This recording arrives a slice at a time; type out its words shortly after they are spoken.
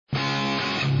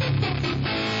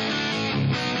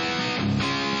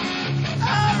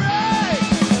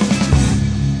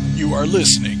are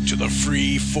listening to the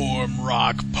Freeform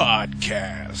Rock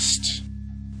Podcast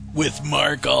with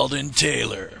Mark Alden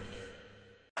Taylor.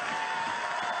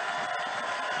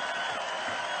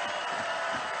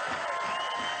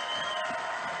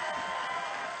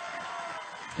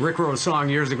 Rick wrote a song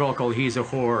years ago called "He's a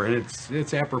Whore," and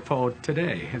it's apropos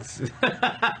today.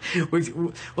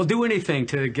 We'll do anything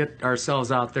to get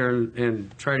ourselves out there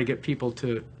and try to get people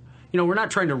to, we're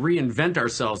not trying to reinvent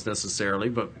ourselves necessarily,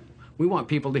 but we want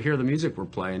people to hear the music we're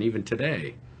playing, even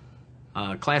today.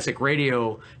 Classic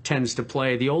radio tends to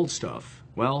play the old stuff.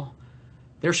 Well,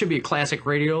 there should be a classic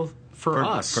radio for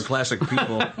us. For classic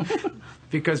people.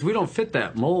 Because we don't fit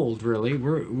that mold, really.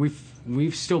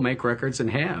 We still make records and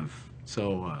have.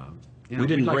 So, we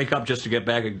didn't break up just to get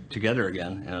back together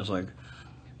again. And I was like,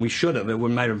 we should have. It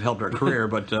might have helped our career,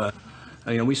 but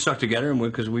we stuck together, and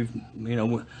because we've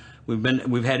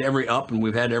had every up and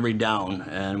we've had every down,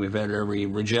 and we've had every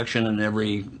rejection and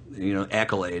every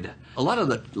accolade. A lot of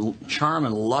the charm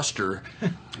and luster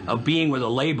of being with a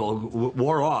label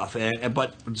wore off, but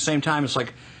at the same time, it's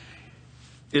like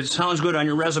it sounds good on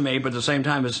your resume, but at the same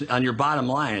time, it's on your bottom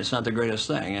line. It's not the greatest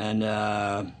thing,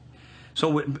 and.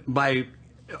 So by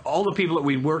all the people that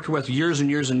we worked with years and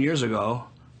years and years ago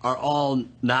are all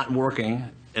not working,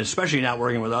 especially not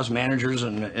working with us, managers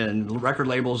and record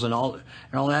labels and all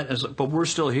that. But we're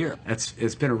still here.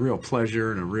 It's been a real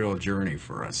pleasure and a real journey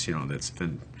for us.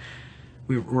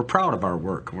 We're proud of our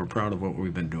work. We're proud of what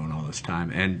we've been doing all this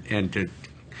time, and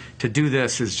to do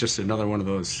this is just another one of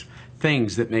those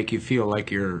things that make you feel like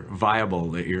you're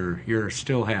viable, that you're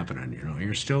still happening.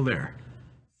 You're still there.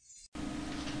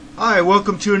 Hi,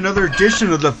 welcome to another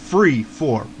edition of the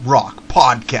Freeform Rock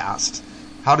Podcast.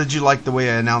 How did you like the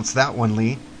way I announced that one,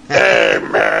 Lee? Hey,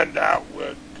 man, that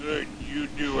was good. You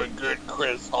do a good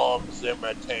Chris Holmes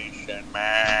imitation,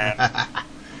 man.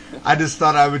 I just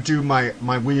thought I would do my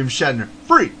William Shatner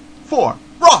Freeform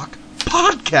Rock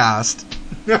Podcast.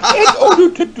 In order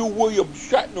to do William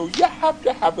Shatner, you have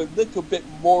to have a little bit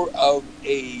more of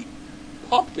a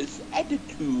pompous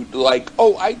attitude, like,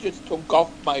 oh, I just took off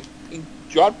my pink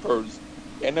jumpers,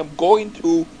 and I'm going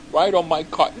to ride on my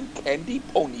cotton candy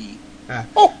pony.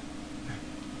 Oh,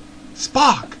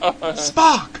 Spock!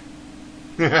 Spock!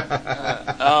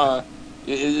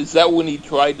 Is that when he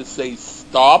tried to say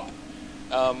stop?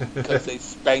 Because they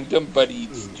spanked him, but he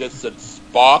just said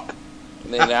Spock?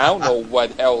 And then I don't know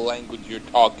what hell language you're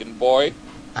talking, boy.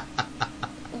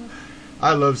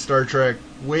 I love Star Trek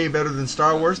way better than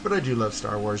Star Wars, but I do love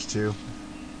Star Wars too.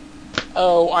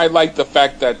 Oh, I like the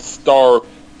fact that Star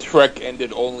Trek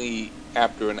ended only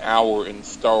after an hour and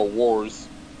Star Wars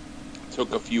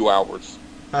took a few hours.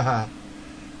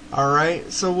 Alright,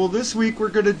 so this week we're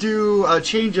going to do a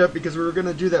change up because we were going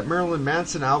to do that Marilyn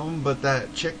Manson album, but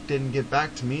that chick didn't get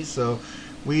back to me, so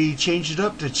we changed it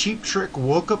up to Cheap Trick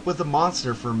Woke Up With a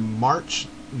Monster from March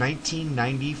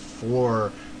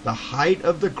 1994, the height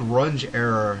of the grunge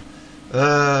era.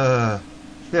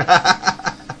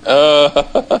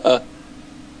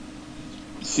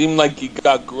 Seemed like you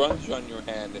got grunge on your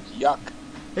hand. Yuck.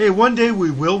 Hey, one day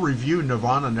we will review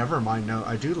Nirvana Nevermind. No,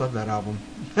 I do love that album.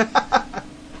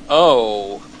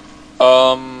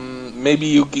 Maybe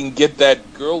you can get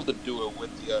that girl to do it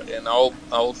with you, and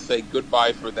I'll say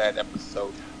goodbye for that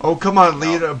episode. Oh, come on,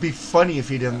 Lee. It'll be funny if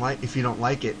you don't like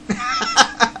it.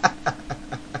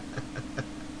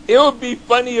 It would be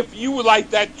funny if you would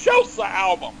like that Chelsea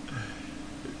album.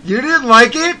 You didn't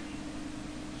like it?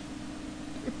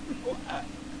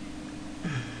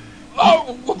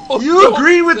 You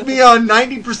agree with me on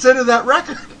 90% of that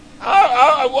record.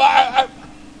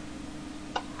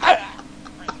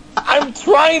 I'm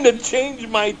trying to change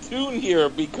my tune here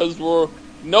because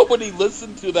nobody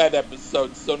listened to that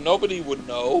episode, so nobody would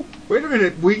know. Wait a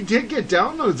minute, we did get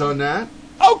downloads on that.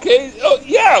 Okay,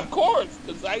 yeah, of course,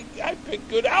 because I pick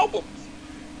good albums.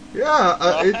 Yeah.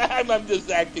 I'm just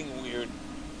acting weird.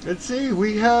 Let's see,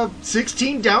 we have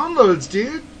 16 downloads,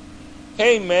 dude.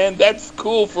 Hey, man, that's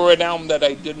cool for an album that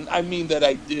I didn't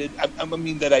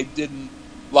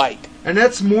like. And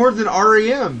that's more than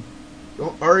R.E.M.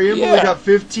 R.E.M. only got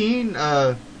 15.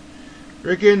 Frickin'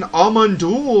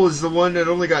 Amandul is the one that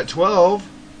only got 12.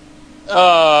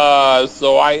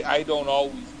 So I don't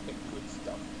always pick good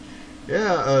stuff.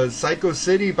 Yeah, Psycho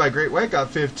City by Great White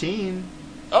got 15.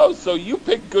 Oh, so you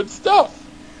pick good stuff.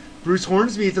 Bruce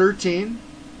Hornsby, 13.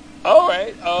 All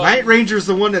right. Night Ranger's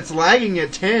the one that's lagging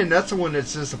at 10. That's the one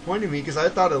that's disappointing me because I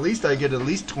thought at least I'd get at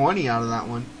least 20 out of that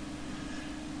one.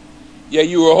 Yeah,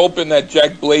 you were hoping that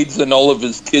Jack Blades and all of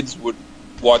his kids would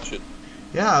watch it.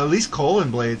 Yeah, at least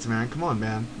Colin Blades, man. Come on,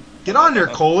 man. Get on there,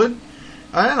 Colin.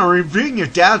 I don't know, reviewing your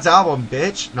dad's album,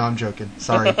 bitch. No, I'm joking.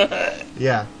 Sorry.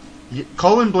 Yeah.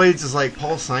 Colin Blades is like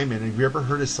Paul Simon. Have you ever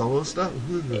heard his solo stuff?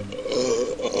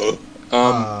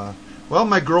 Well,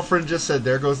 my girlfriend just said,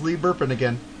 "There goes Lee burping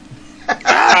again."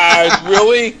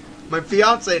 Really? My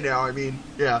fiance now. I mean,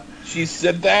 yeah. She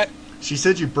said that? She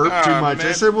said you burp too much. Man.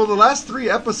 I said, well, the last 3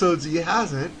 episodes he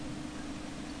hasn't.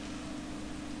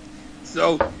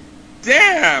 So,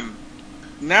 damn.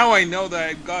 Now I know that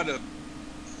I've got a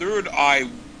third eye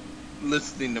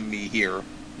listening to me here.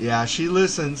 Yeah, she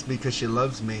listens because she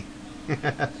loves me.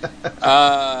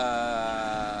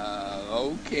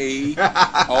 Okay.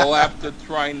 I'll have to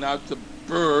try not to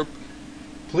burp.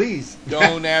 Please.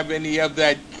 Don't have any of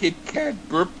that Kit Kat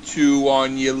burp chew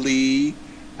on you, Lee.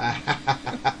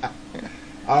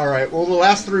 All right. Well, the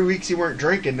last 3 weeks you weren't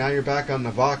drinking. Now you're back on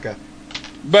the vodka.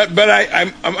 But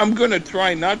I'm gonna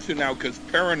try not to now because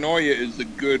paranoia is a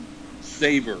good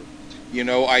saver. You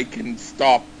know, I can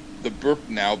stop the burp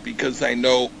now because I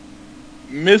know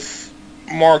Miss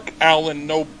Mark Allen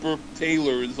No Burp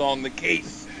Taylor is on the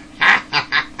case.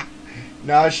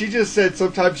 No, she just said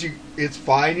sometimes it's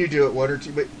fine you do it 1 or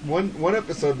 2, but one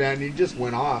episode, man, you just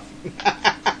went off.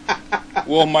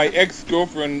 Well, my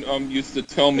ex-girlfriend used to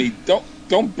tell me,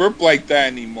 don't burp like that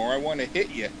anymore. I want to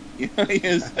hit you. You know,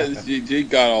 she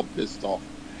got all pissed off.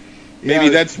 Maybe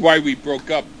that's why we broke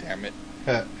up. Damn it.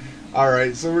 All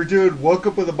right, so we're doing "Woke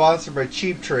Up with a Monster" by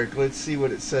Cheap Trick. Let's see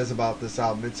what it says about this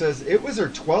album. It says it was her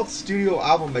 12th studio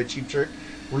album by Cheap Trick,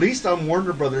 released on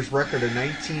Warner Brothers record in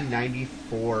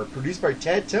 1994. Produced by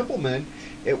Ted Templeman,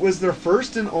 it was their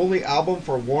first and only album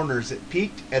for Warner's. It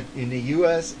peaked in the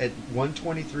U.S. at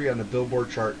 123 on the Billboard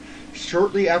chart.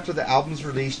 Shortly after the album's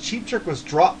release, Cheap Trick was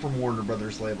dropped from Warner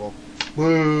Brothers label.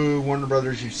 Boo, Warner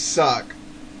Brothers, you suck.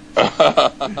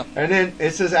 And then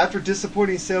it says, after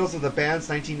disappointing sales of the band's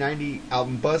 1990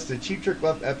 album Busted, Cheap Trick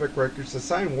left Epic Records to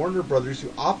sign Warner Brothers,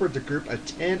 who offered the group a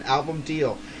 10-album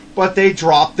deal. But they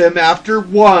dropped them after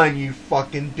 1, you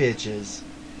fucking bitches.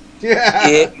 Yeah.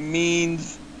 It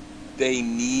means they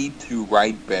need to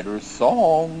write better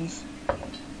songs.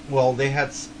 Well, they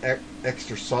had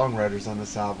extra songwriters on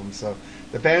this album, so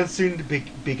the band soon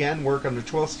began work on the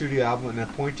 12th studio album and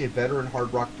appointed veteran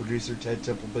hard rock producer Ted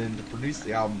Templeman to produce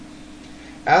the album.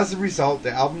 As a result,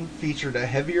 the album featured a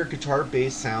heavier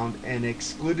guitar-based sound and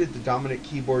excluded the dominant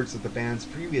keyboards of the band's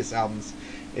previous albums.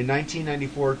 In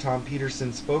 1994, Tom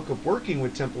Peterson spoke of working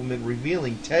with Templeman,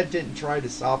 revealing, "Ted didn't try to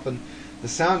soften the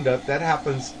sound up. That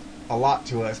happens a lot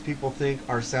to us. People think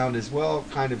our sound is, well,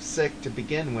 kind of sick to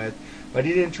begin with, but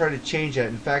he didn't try to change that.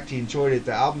 In fact, he enjoyed it.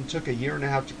 The album took a year and a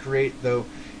half to create, though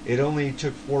it only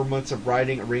took 4 months of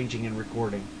writing, arranging, and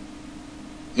recording."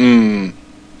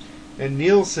 And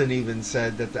Nielsen even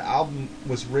said that the album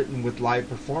was written with live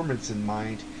performance in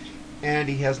mind, and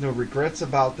he has no regrets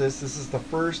about this. This is the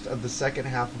first of the second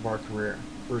half of our career.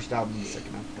 First album in the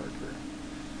second half of our career.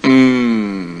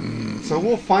 So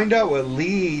we'll find out what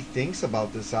Lee thinks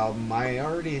about this album. I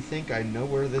already think I know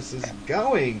where this is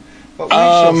going, but we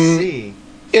shall see.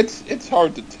 It's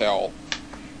hard to tell.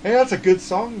 Hey, that's a good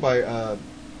song by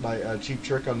Cheap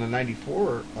Trick on the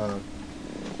 '94.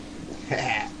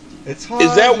 It's hard.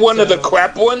 Is that one of the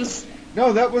crap ones?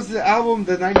 No, that was the album,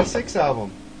 the '96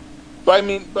 album. But I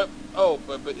mean, but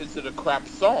is it a crap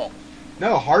song?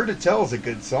 No, Hard to Tell is a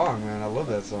good song, man. I love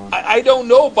that song. I don't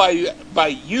know by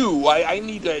you. I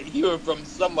need to hear it from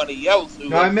somebody else.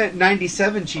 No, I meant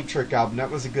 '97 Cheap Trick album.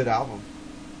 That was a good album.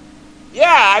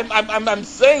 Yeah, I'm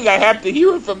saying I have to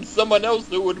hear it from someone else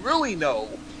who would really know.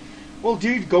 Well,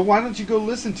 dude, why don't you go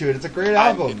listen to it? It's a great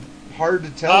album. Hard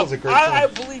to Tell is a great song. I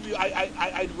believe you.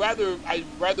 I'd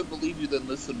rather believe you than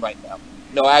listen right now.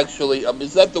 No, actually,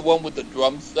 is that the one with the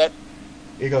drum set?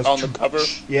 It goes on the cover.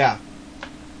 Yeah.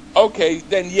 Okay,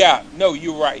 then yeah. No,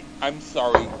 you're right. I'm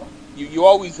sorry. You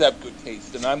always have good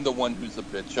taste, and I'm the one who's a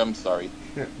bitch. I'm sorry.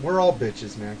 Yeah, we're all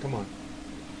bitches, man. Come on.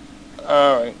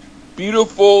 All right.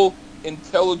 Beautiful,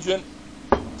 intelligent,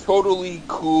 totally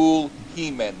cool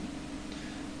He-Man.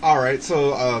 All right.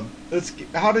 So,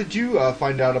 how did you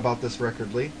find out about this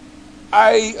record, Lee?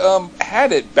 I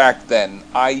had it back then.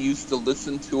 I used to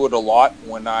listen to it a lot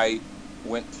when I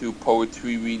went to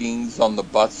poetry readings on the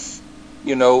bus.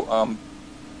 You know,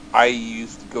 I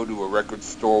used to go to a record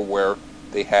store where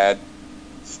they had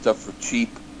stuff for cheap,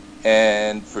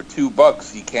 and for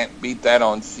 $2 you can't beat that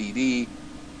on CD.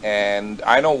 And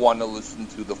I don't want to listen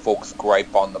to the folks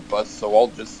gripe on the bus, so I'll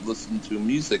just listen to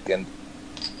music,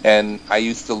 and I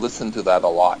used to listen to that a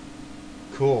lot.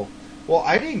 Cool. Well,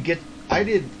 I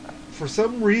did for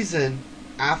some reason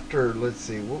after, let's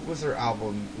see, what was their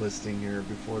album listing here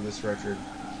before this record?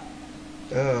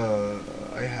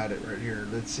 I had it right here.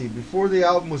 Let's see. Before the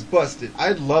album was Busted.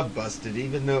 I loved Busted,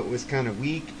 even though it was kind of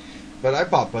weak. but I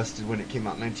bought Busted when it came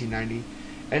out in 1990.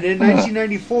 And in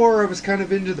 1994, I was kind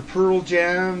of into the Pearl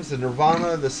Jams, the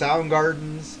Nirvana, the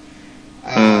Soundgardens.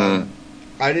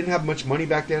 I didn't have much money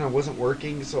back then. I wasn't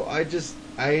working, so I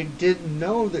didn't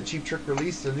know that Cheap Trick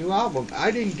released a new album.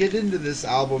 I didn't get into this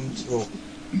album till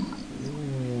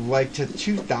like to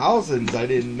 2000s. I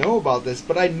didn't know about this,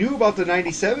 but I knew about the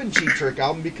 97 Cheap Trick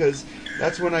album because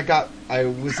that's when I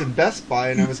was in Best Buy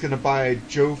and I was going to buy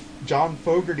John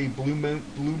Fogerty Blue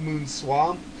Moon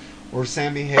Swamp or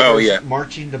Sammy Hagar's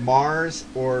Marching to Mars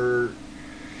and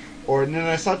then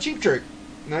I saw Cheap Trick.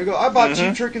 And I go, I bought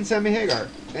Cheap Trick and Sammy Hagar.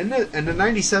 And the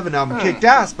 97 album kicked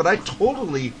ass, but I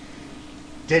totally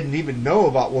didn't even know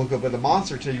about Woke Up With a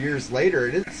Monster till years later.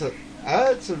 And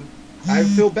I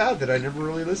feel bad that I never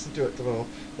really listened to it till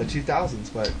the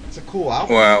 2000s, but it's a cool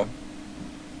album. Wow.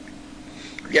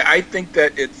 Yeah, I think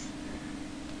that it's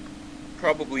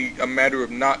probably a matter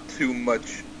of not too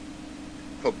much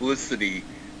publicity.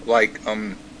 Like,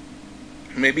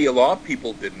 maybe a lot of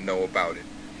people didn't know about it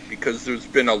because there's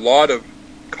been a lot of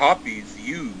copies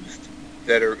used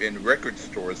that are in record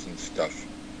stores and stuff.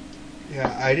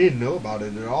 Yeah, I didn't know about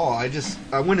it at all.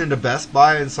 I went into Best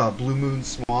Buy and saw Blue Moon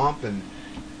Swamp and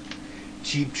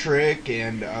Cheap Trick,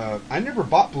 and I never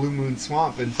bought Blue Moon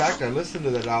Swamp. In fact, I listened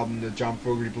to that album, the John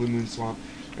Fogerty Blue Moon Swamp.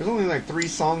 There's only like 3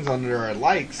 songs on there I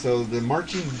like, so the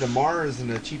Marching to Mars and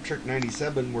the Cheap Trick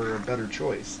 97 were a better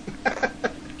choice.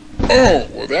 Oh,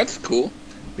 well, that's cool.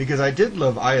 Because I did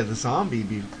love Eye of the Zombie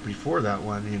before that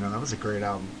one. You know, that was a great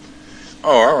album.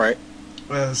 Oh, all right.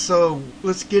 So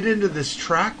let's get into this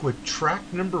track with track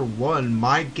number 1,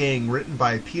 My Gang, written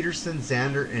by Peterson,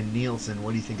 Zander, and Nielsen.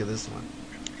 What do you think of this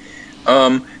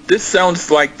one? This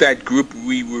sounds like that group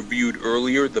we reviewed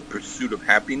earlier, The Pursuit of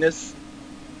Happiness.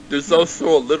 There's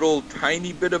also a little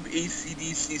tiny bit of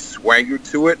AC/DC swagger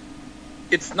to it.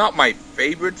 It's not my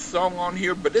favorite song on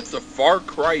here, but it's a far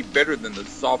cry better than the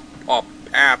soft pop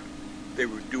pap they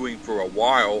were doing for a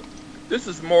while. This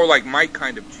is more like my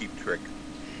kind of Cheap Trick.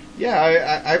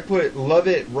 Yeah, I put Love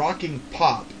It Rocking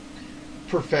Pop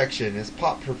Perfection. It's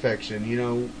pop perfection. You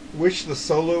know, wish the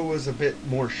solo was a bit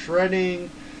more shredding,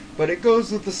 but it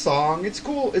goes with the song. It's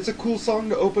cool. It's a cool song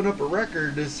to open up a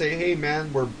record to say, hey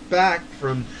man, we're back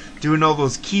from doing all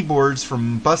those keyboards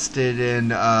from Busted and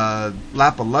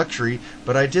Lap of Luxury,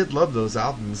 but I did love those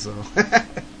albums though.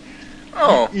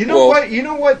 Oh, you know what? You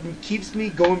know what keeps me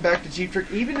going back to Cheap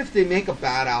Trick? Even if they make a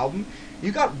bad album,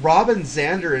 you got Robin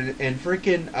Zander and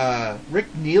freaking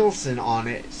Rick Nielsen on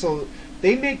it, so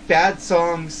they make bad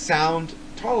songs sound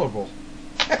tolerable.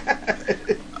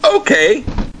 Okay.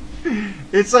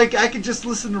 It's like I could just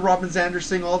listen to Robin Zander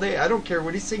sing all day. I don't care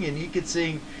what he's singing. He could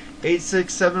sing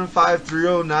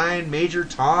 8675309 Major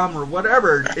Tom or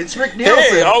whatever. It's Rick Nielsen.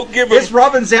 Hey, I'll give him. It's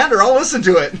Robin Zander. I'll listen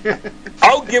to it.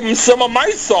 I'll give him some of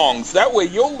my songs. That way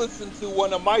you'll listen to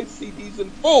one of my CDs in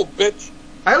full, bitch.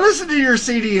 I listened to your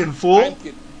CD in full.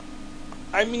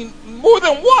 I mean, more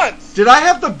than once. Did I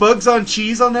have the Bugs on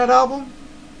Cheese on that album?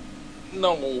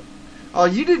 No. Oh,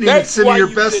 you didn't even send me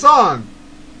your best song.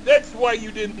 That's why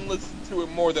you didn't listen to it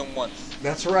more than once.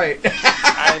 That's right.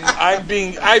 I'm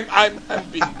being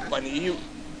funny.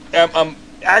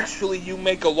 Actually, you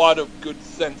make a lot of good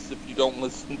sense if you don't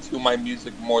listen to my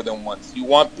music more than once. You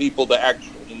want people to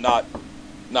actually not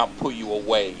put you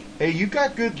away. Hey, you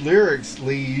got good lyrics,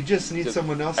 Lee. You just need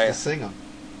someone else to sing them.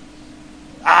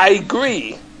 I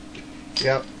agree.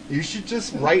 Yep. You should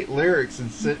just write lyrics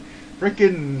and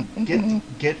freaking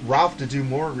get Ralph to do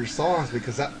more of your songs,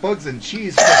 because that Bugs and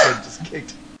Cheese freaking just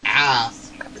kicked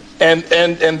ass. And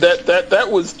that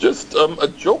was just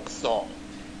a joke song.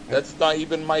 That's not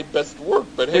even my best work,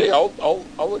 but hey,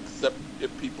 I'll accept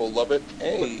if people love it.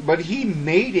 Hey, but he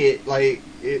made it like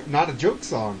not a joke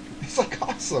song. It's like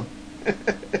awesome.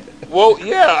 Well,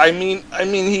 yeah, I mean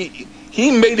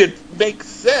he made it make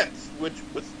sense, which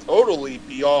was totally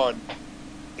beyond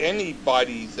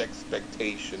anybody's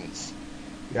expectations.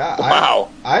 Yeah, wow.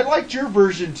 I liked your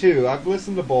version too. I've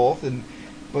listened to both,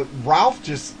 but Ralph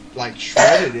just like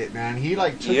shredded it, man. He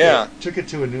like took it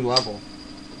to a new level.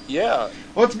 Yeah.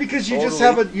 Well, it's because you just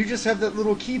have that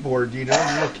little keyboard, you know,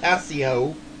 a little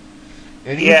Casio,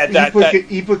 and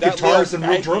he put guitars and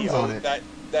real drums on it.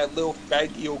 That little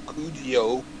Faggio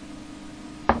Cugio.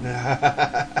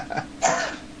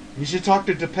 You should talk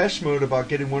to Depeche Mode about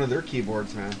getting one of their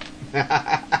keyboards, man.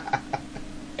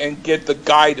 And get the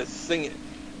guy to sing it.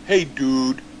 Hey,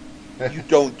 dude, you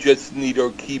don't just need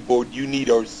our keyboard, you need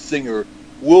our singer.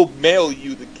 We'll mail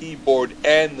you the keyboard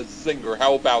and the singer.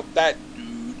 How about that,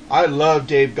 dude? I love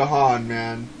Dave Gahan,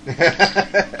 man.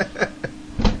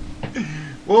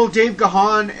 Well, Dave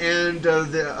Gahan and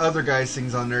the other guy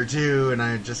sings on there too, and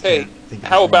I just Hey, can't think of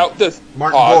how his name. about this?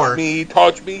 Martin Gore.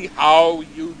 Touch me, how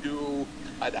you do?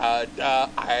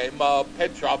 I'm a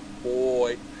Pet Shop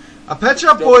Boy. A Pet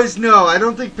Shop Boys? No, I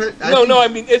don't think. I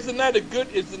mean, isn't that a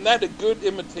good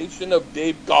imitation of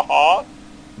Dave Gahan?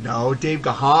 No, Dave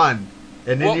Gahan,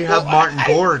 and then you have Martin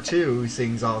Gore too, who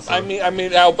sings also. I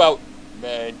mean, how about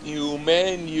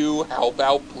menu? How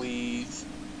about please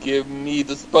give me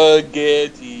the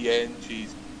spaghetti and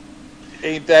cheese?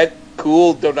 Ain't that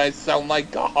cool? Don't I sound like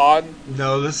Gahan?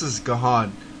 No, this is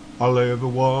Gahan. All I ever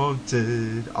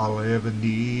wanted, all I ever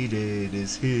needed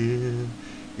is here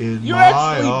in You're my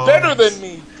actually arms. better than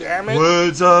me, damn it!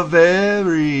 Words are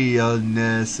very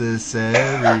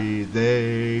unnecessary.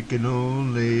 They can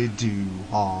only do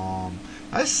harm.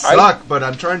 I suck, but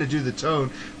I'm trying to do the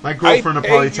tone. My girlfriend will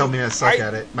probably tell me I suck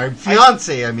at it. My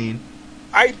fiance, I mean.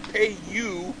 I pay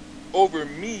you over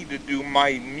me to do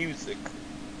my music,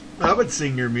 I would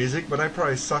sing your music, but I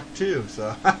probably suck too.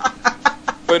 So.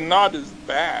 but not as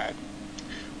bad.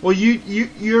 Well,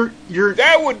 you're.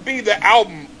 That would be the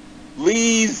album,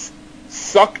 Lee's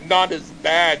Suck Not As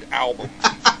Bad album.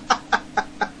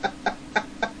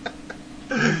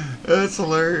 That's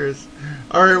hilarious.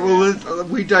 All right, well,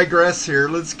 we digress here.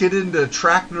 Let's get into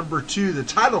track number 2, the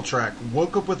title track,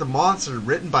 "Woke Up With a Monster,"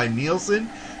 written by Nielsen,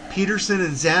 Peterson,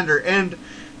 and Xander. And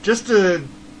just to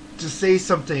say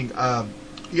something,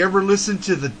 you ever listen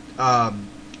to the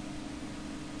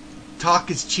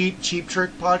Talk Is Cheap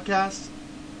Trick podcast?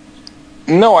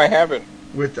 No, I haven't.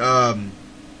 With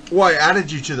well, I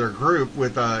added you to their group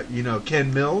with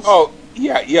Ken Mills. Oh,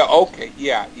 yeah, okay,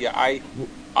 yeah.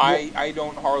 I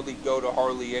don't hardly go to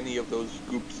any of those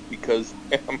groups because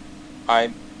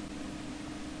I'm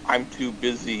too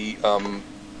busy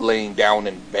laying down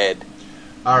in bed.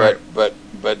 All right, but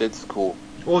it's cool.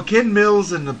 Well, Ken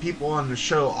Mills and the people on the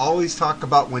show always talk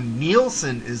about when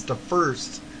Nielsen is the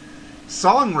first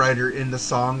songwriter in the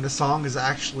song is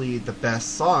actually the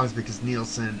best songs because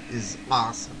Nielsen is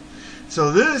awesome.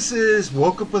 So this is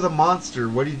 "Woke Up With a Monster."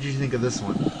 What did you think of this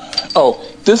one? Oh,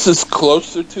 this is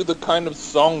closer to the kind of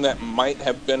song that might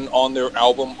have been on their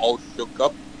album All Shook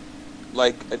Up,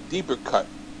 like a deeper cut.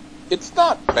 It's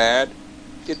not bad.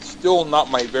 It's still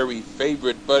not my very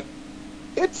favorite, but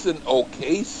it's an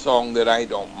okay song that I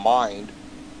don't mind.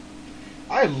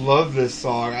 I love this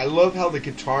song. I love how the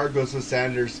guitar goes with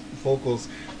Sanders' vocals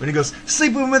when he goes,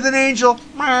 "Sleeping with an angel,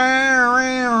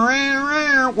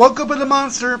 woke up with a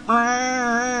monster,"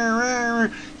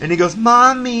 and he goes,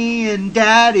 "Mommy and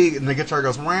Daddy," and the guitar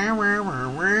goes, and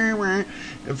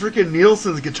freaking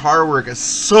Nielsen's guitar work is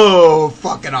so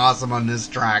fucking awesome on this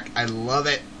track. I love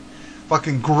it.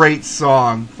 Fucking great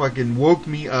song. Fucking woke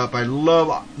me up. I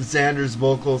love Xander's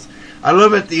vocals. I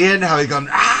love at the end how he goes,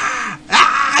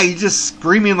 he's just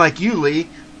screaming like you, Lee.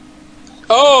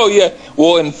 Oh yeah.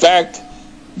 Well, in fact,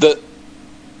 the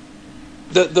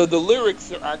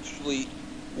lyrics are actually,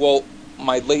 well,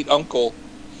 my late uncle,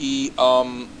 he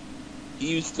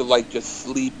used to like just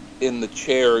sleep in the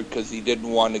chair because he didn't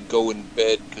want to go in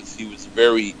bed because he was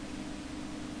very,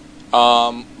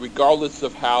 regardless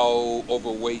of how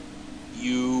overweight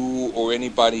you or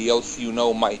anybody else you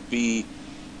know might be,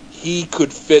 he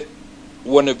could fit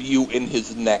one of you in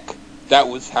his neck. That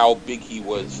was how big he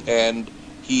was, and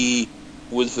he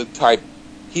was the type.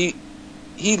 He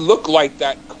looked like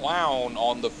that clown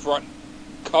on the front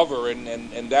cover,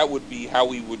 and that would be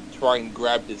how he would try and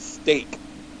grab his steak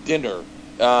dinner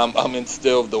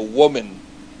instead of the woman.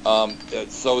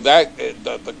 So that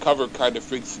the cover kind of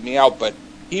freaks me out. But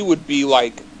he would be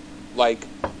like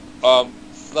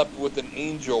slept with an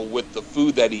angel with the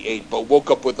food that he ate, but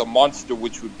woke up with a monster,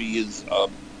 which would be his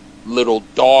little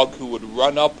dog who would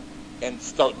run up and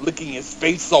start licking his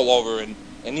face all over,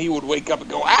 and he would wake up and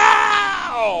go,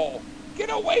 "Ow! Get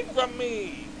away from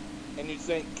me!" And you'd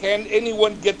say, "Can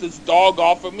anyone get this dog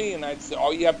off of me?" And I'd say,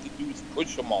 "All you have to do is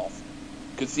push him off,"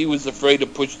 because he was afraid to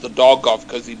push the dog off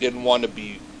because he didn't want to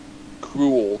be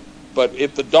cruel. But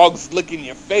if the dog's licking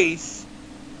your face,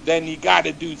 then you got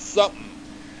to do something.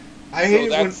 So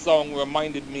that song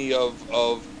reminded me of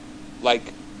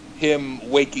like him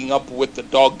waking up with the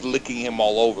dog licking him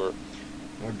all over.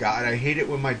 Oh God, I hate it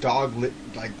when my dog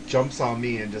jumps on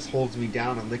me and just holds me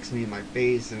down and licks me in my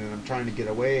face, and then I'm trying to get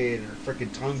away, and her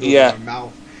freaking tongue goes in my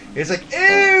mouth. It's like,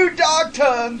 ew, dog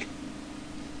tongue.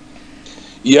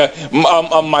 Yeah,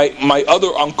 my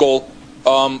other uncle,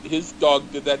 his dog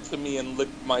did that to me and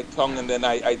licked my tongue, and then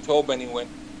I told him, and he went,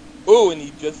 "Ooh," and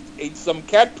he just ate some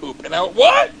cat poop, and I went,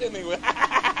 "What?" And he went,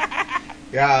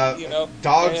 yeah, you know,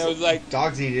 dogs. And I was like,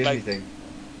 dogs eat anything.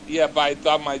 Yeah, but I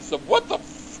thought to myself, what the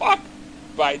fuck?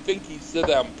 but I think he said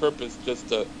that on purpose just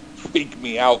to freak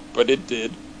me out, but it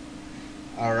did.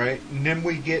 All right, and then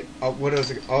we get what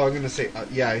is it? Oh, I'm gonna say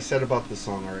yeah, I said about the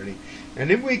song already, and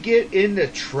then we get into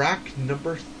track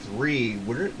number 3,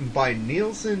 written by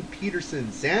Nielsen, Peterson,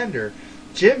 Xander,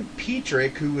 Jim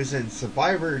Petrick, who was in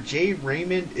Survivor, Jay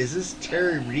Raymond. Is this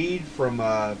Terry Reid from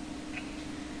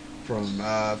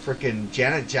frickin'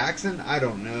 Janet Jackson? I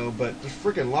don't know, but there's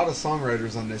frickin' a lot of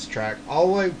songwriters on this track.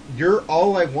 You're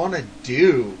all I wanna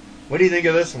do. What do you think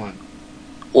of this one?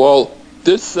 Well,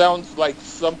 this sounds like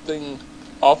something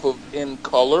off of In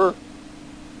Color,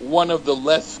 one of the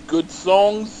less good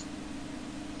songs.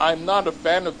 I'm not a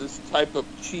fan of this type of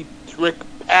Cheap Trick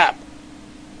pap,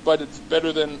 but it's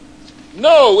better than...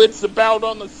 No, it's about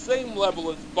on the same level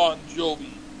as Bon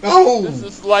Jovi. Oh! This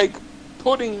is like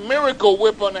putting Miracle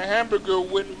Whip on a hamburger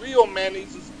when real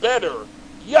mayonnaise is better.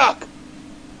 Yuck!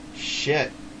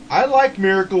 Shit. I like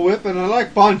Miracle Whip and I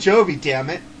like Bon Jovi, damn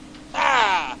it.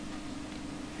 Ah!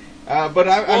 But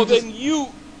Well, then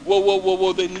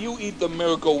you eat the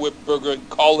Miracle Whip burger and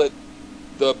call it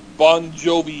the Bon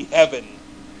Jovi Heaven.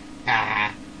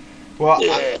 Well,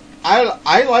 Yeah.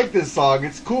 I like this song.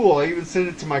 It's cool. I even sent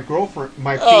it to my girlfriend,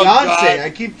 my Oh, fiance.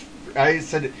 God. I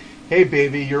said, "Hey,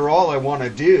 baby, you're all I want to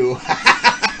do."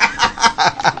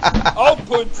 I'll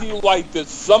put it to you like this.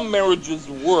 Some marriages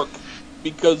work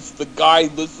because the guy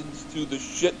listens to the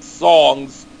shit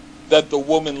songs that the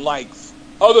woman likes.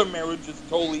 Other marriages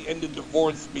totally end in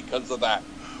divorce because of that.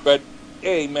 But,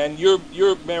 hey, man, your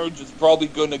marriage is probably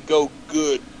going to go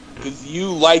good because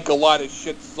you like a lot of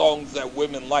shit songs that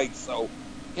women like. So,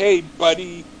 hey,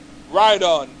 buddy, right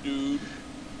on, dude.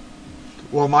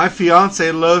 Well, my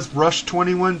fiance loves Rush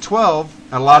 2112.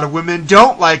 A lot of women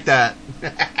don't like that.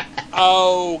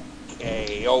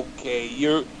 Okay.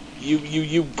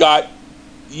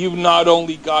 You've not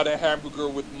only got a hamburger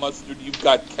with mustard, you've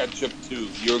got ketchup too.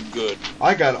 You're good.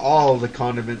 I got all the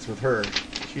condiments with her.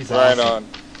 She's Right awesome.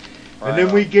 on. And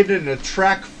then we get into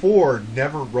track 4,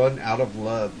 Never Run Out of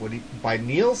Love, by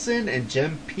Nielsen and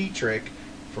Jim Petrick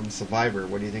from Survivor.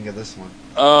 What do you think of this one?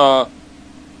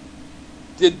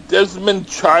 Did Desmond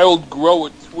Child grow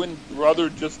a twin brother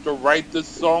just to write this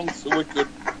song so it could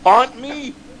haunt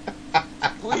me?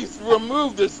 Please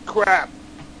remove this crap.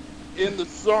 In the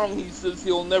song, he says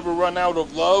he'll never run out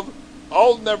of love.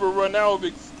 I'll never run out of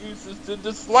excuses to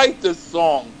dislike this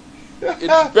song.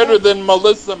 It's better than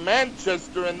Melissa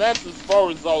Manchester, and that's as far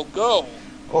as I'll go.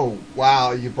 Oh,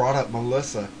 wow, you brought up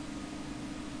Melissa.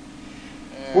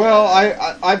 Well,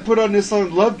 I put on this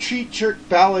song, Love Cheat Trick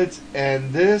Ballads,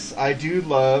 and this I do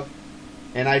love.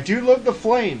 And I do love The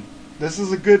Flame. This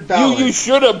is a good ballad. You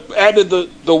should have added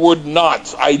the word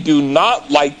not. I do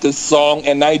not like this song,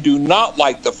 and I do not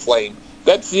like The Flame.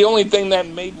 That's the only thing that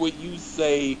made what you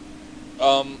say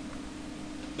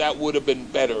that would have been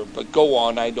better. But go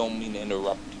on, I don't mean to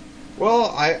interrupt.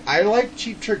 Well, I like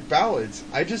Cheap Trick Ballads.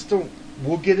 I just don't...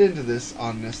 We'll get into this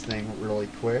on this thing really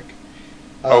quick.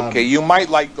 Okay, you might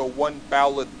like the one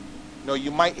ballad. No,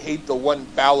 you might hate the one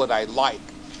ballad I like.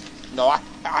 No,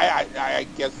 I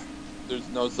guess there's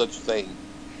no such thing.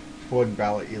 One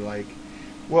ballad you like.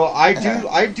 Well, I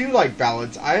do like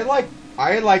ballads. I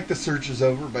like The Search Is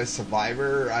Over by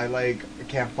Survivor. I like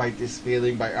Can't Fight This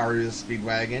Feeling by REO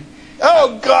Speedwagon.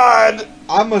 Oh, God!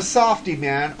 I'm a softie,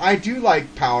 man. I do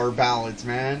like power ballads,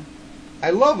 man. I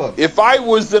love them. If I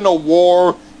was in a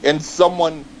war and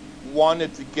someone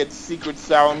wanted to get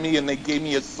secrets out of me and they gave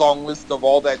me a song list of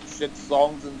all that shit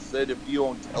songs and said, if you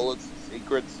don't tell us the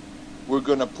secrets, we're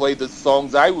going to play the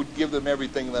songs, I would give them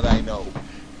everything that I know.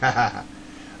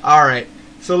 Alright,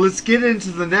 so let's get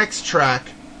into the next track.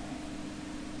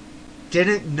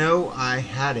 Didn't Know I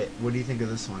Had It. What do you think of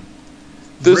this one?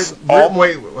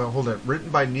 Wait, hold on. Written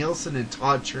by Nielsen and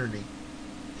Todd Cherney.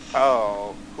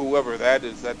 Oh, whoever that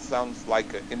is, that sounds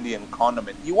like an Indian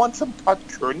condiment. You want some Todd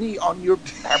Cherney on your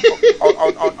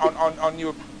on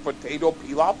your potato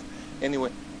pilaf?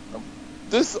 Anyway,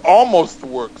 this almost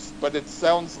works, but it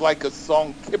sounds like a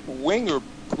song Kip Winger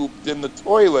pooped in the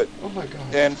toilet. Oh my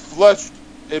god. And flushed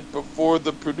it before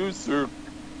the producer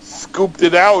scooped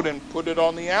it out and put it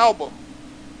on the album.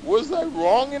 Was I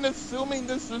wrong in assuming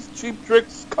this was Cheap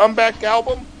Trick's comeback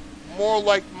album? More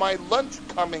like my lunch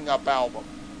coming up album.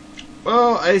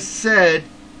 Well, I said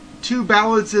 2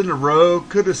 ballads in a row.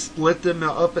 Could have split them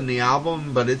up in the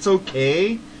album, but it's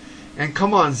okay. And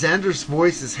come on, Xander's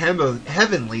voice is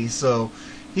heavenly, so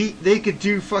they could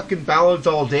do fucking ballads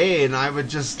all day, and I would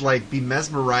just like be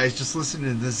mesmerized just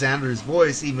listening to Xander's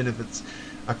voice, even if it's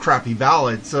a crappy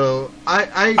ballad. So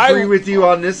I agree with you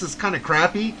on this. It's kind of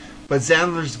crappy, but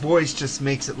Xander's voice just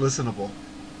makes it listenable.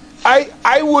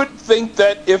 I would think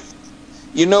that if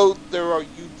You know, there are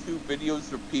YouTube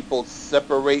videos where people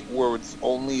separate where it's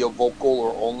only a vocal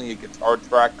or only a guitar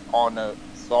track on a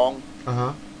song.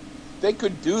 Uh-huh. They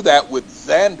could do that with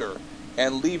Xander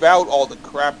and leave out all the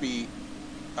crappy,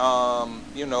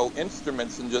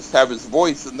 instruments and just have his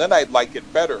voice, and then I'd like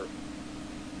it better.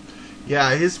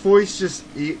 Yeah, his voice just,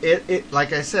 it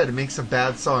like I said, it makes a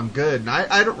bad song good. And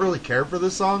I don't really care for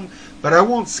this song, but I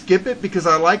won't skip it because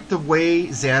I like the way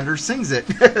Xander sings it.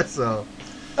 So.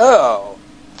 Oh.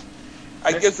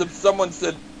 I guess if someone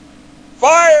said,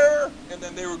 fire! And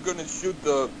then they were going to shoot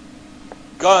the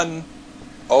gun.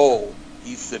 Oh,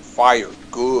 he said fire.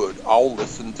 Good. I'll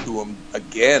listen to him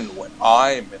again when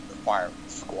I'm in the firing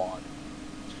squad.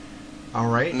 All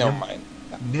right. Never mind.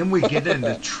 Then we get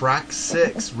into track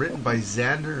 6, written by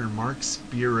Xander and Mark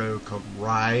Spiro, called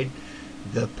Ride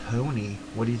the Pony.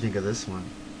 What do you think of this one?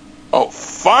 Oh,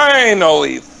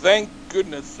 finally! Thank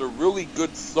goodness, a really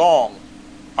good song.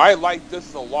 I like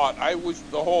this a lot. I wish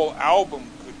the whole album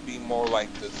could be more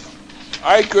like this.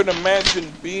 I could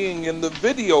imagine being in the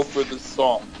video for this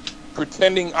song,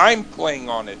 pretending I'm playing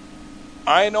on it.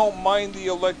 I don't mind the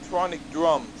electronic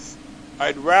drums.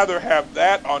 I'd rather have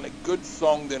that on a good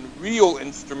song than real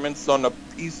instruments on a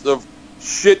piece of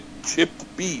shit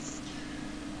chipped beef.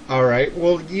 Alright,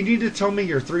 well, you need to tell me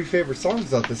your 3 favorite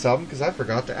songs off this album, because I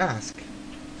forgot to ask.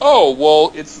 Oh,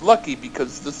 well, it's lucky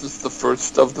because this is the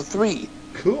first of the 3.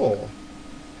 Cool.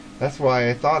 That's why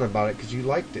I thought about it, because you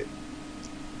liked it.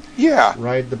 Yeah.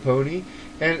 Ride the Pony.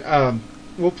 And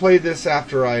we'll play this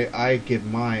after I give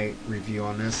my review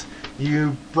on this.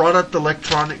 You brought up the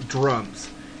electronic drums.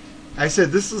 I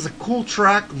said this is a cool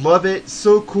track, love it,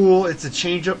 so cool, it's a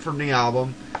change up from the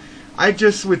album. I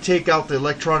just would take out the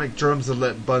electronic drums and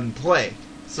let Bun play.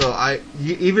 So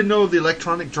even though the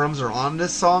electronic drums are on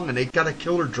this song and they got a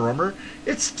killer drummer,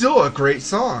 it's still a great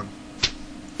song.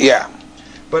 Yeah.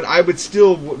 But I would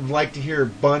still like to hear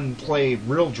Bun play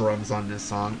real drums on this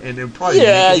song, and it would probably make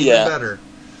it even better.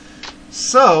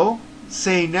 So,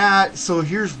 saying that, so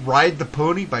here's Ride the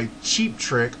Pony by Cheap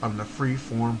Trick on the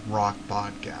Freeform Rock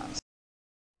Podcast.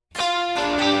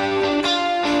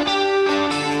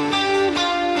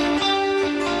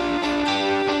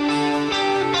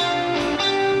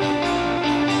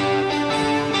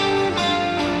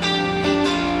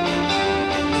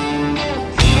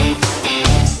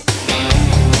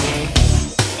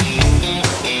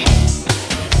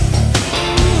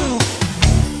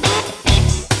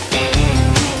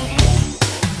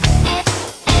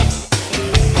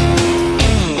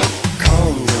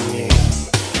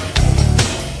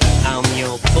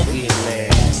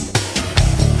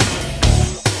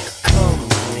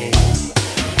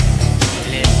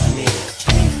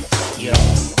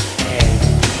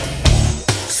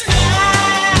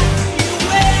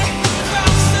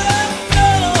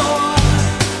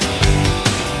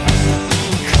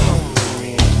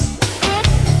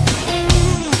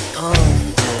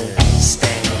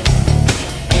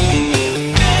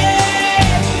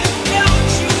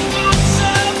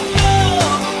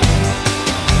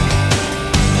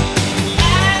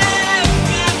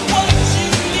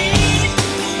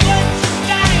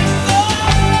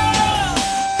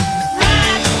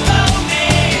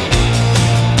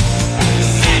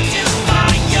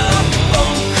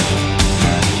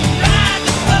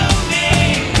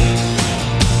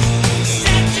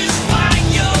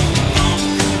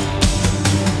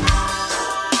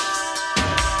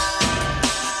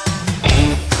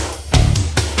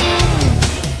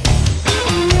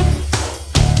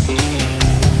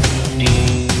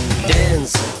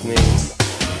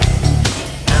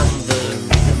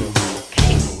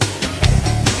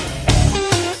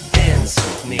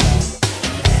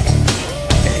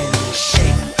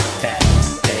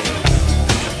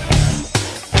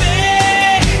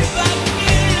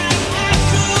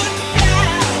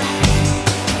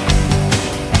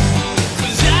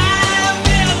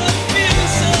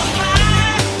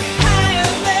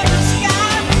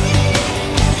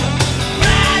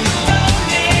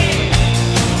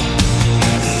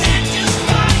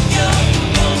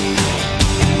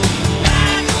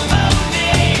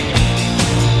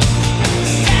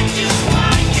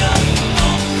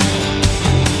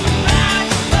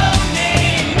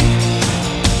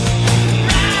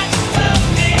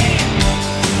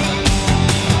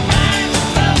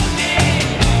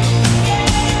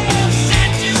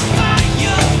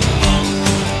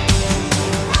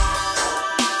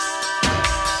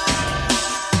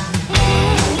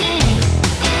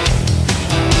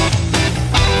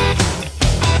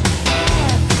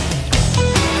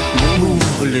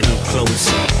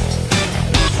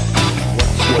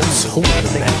 What's holding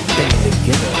that thing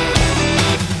together?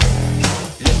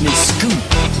 Let me scoop.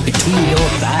 between your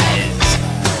thighs.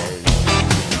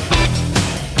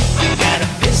 Got a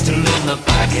pistol in my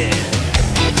pocket.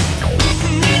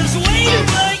 It's waiting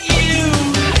for you.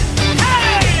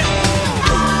 Hey!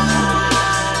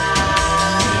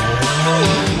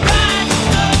 Ride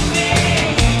for me.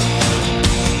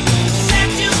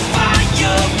 Satisfy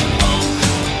your funk.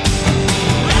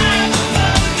 Ride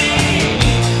for me.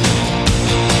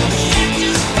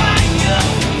 Satisfy your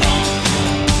funk.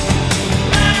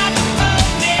 Ride for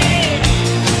me.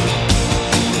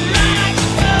 Ride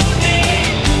for me.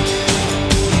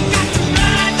 Got to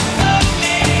ride for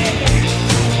me.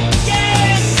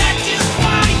 Yeah,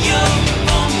 satisfy your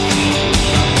funk.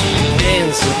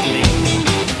 Dance with me.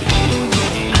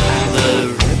 I'm the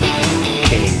rhythm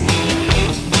king.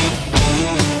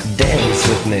 Dance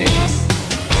with me.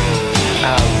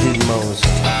 I'll do most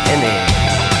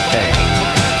anything.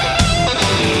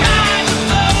 Ride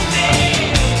for me.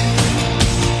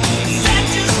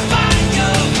 Satisfy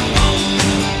your funk.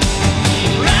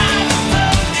 Ride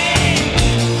for me.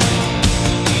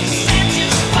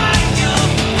 Satisfy your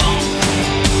funk.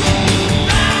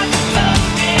 Ride for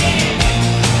me.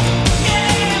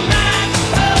 Yeah, ride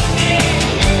for me.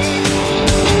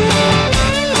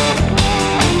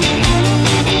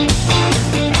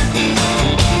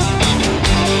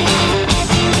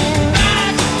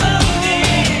 Ride for me. Satisfy your funk. Ride for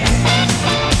me.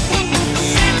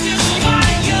 Yeah, satisfy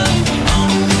your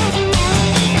funk.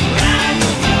 Ride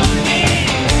for me.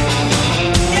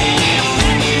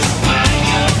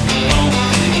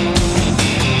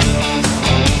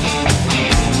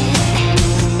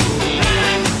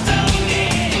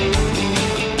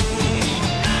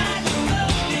 Ride for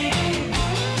me.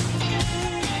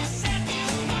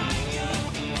 Satisfy your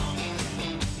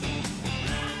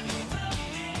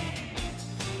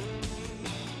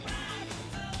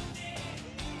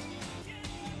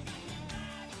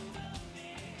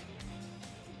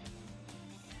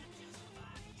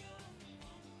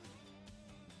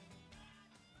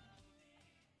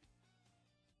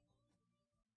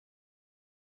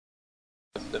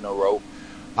In a row.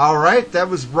 Alright, that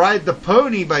was Ride the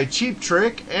Pony by Cheap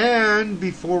Trick. And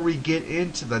before we get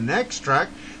into the next track,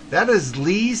 that is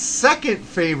Lee's second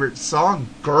favorite song,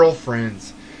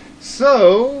 Girlfriends.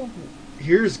 So,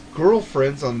 here's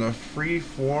Girlfriends on the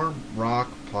Freeform Rock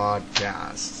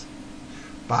Podcast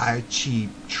by Cheap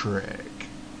Trick.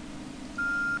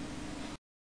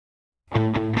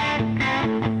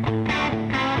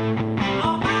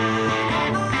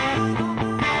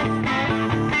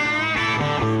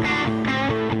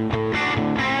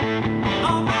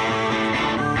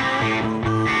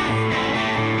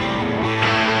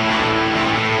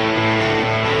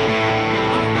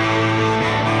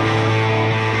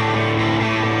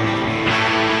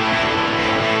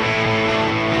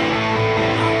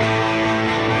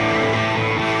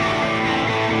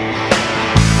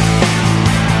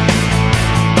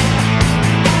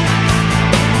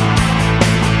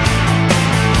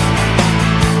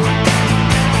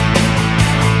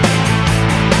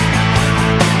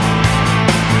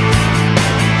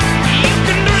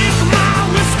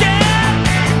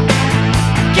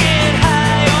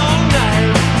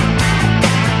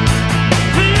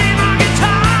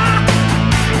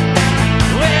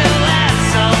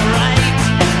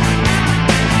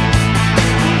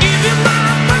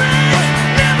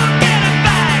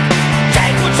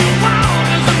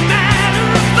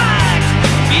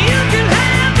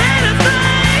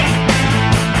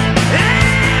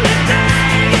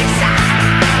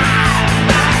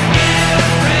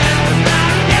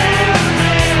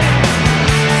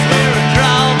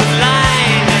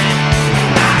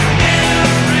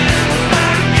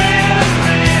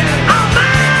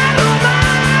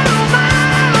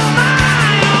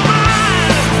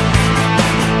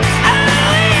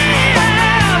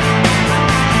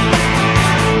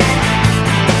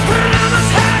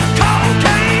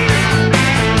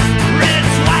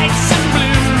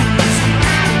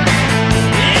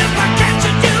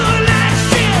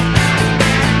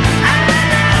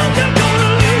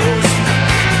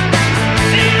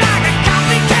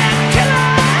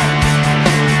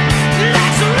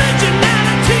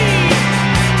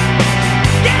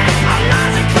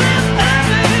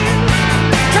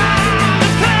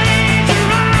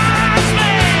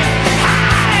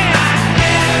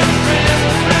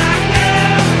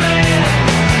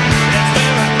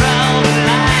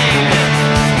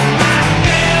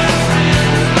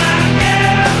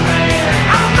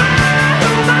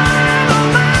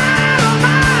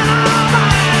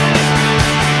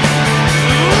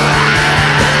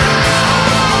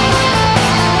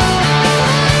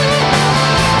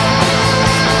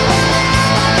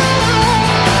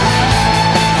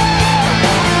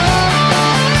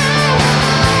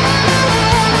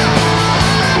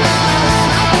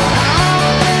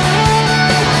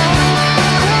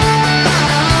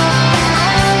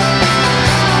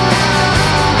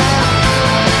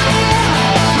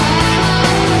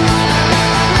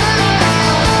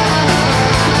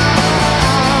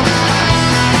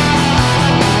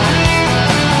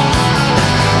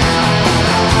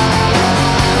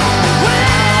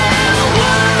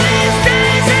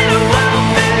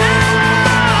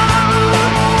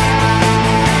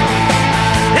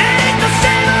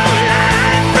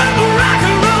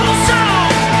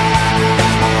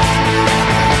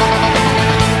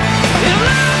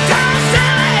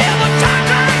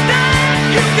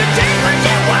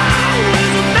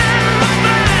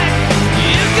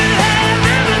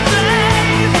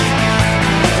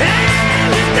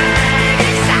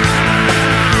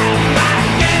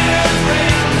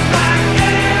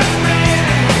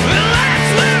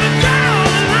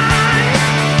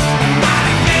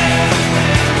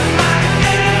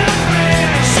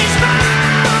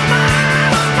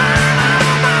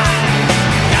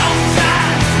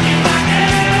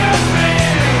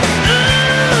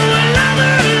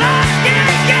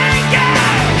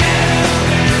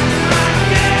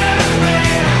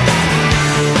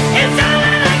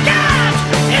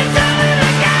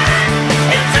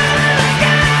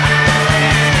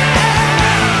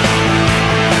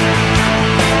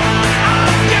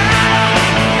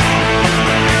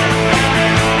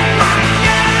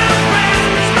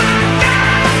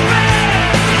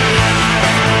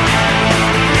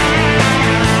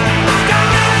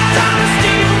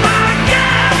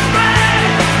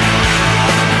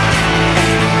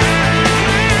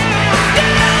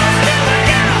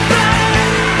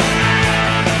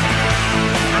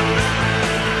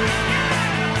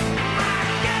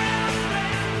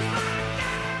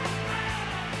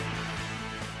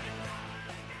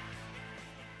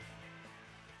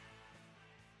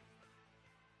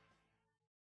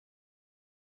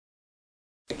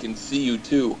 can see you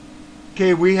too.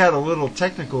 Okay, we had a little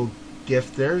technical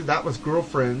gift there. That was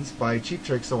Girlfriends by Cheap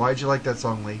Trick. So why'd you like that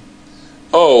song, Lee?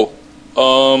 Oh,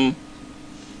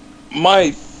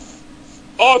 my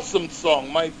awesome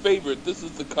song, my favorite. This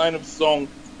is the kind of song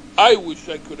I wish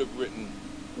I could have written.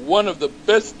 One of the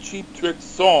best Cheap Trick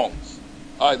songs.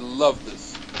 I love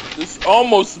this. This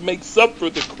almost makes up for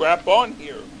the crap on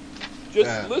here. Just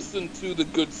Yeah. listen to the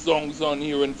good songs on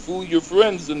here and fool your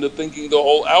friends into thinking the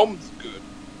whole album's good.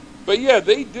 But yeah,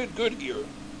 they did good here.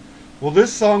 Well,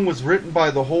 this song was written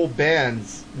by the whole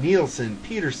bands, Nielsen,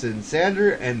 Peterson,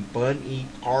 Sander, and Bun E.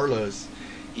 Carlos.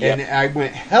 Yeah. And I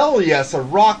went, hell yes, a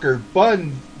rocker,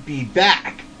 Bun be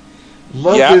back.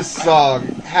 Love Yeah. this song.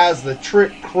 Has the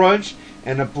trick crunch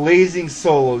and a blazing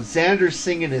solo. Xander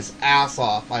singing his ass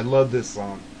off. I love this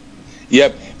song.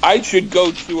 Yep. I should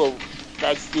go to a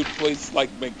fast food place like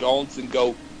McDonald's and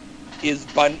go, is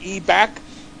Bun E back?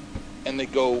 And they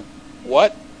go,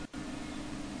 what?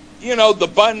 You know, the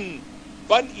Bun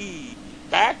E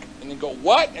back? And they go,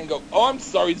 what? And go, oh, I'm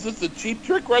sorry, is this a Cheap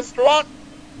Trick restaurant?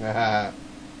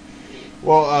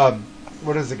 Well,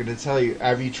 what is it going to tell you?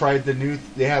 Have you tried the new...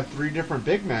 They have 3 different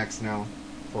Big Macs now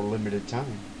for a limited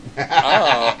time.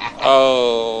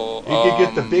 Oh. You could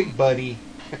get the Big Buddy.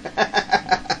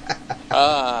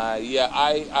 Yeah,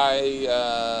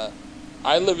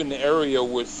 I live in an area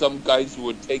where some guys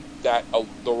would take that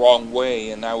the wrong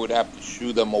way, and I would have to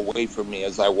shoo them away from me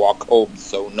as I walk home,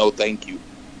 so no thank you.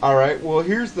 Alright, well,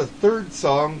 here's the third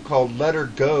song called Let Her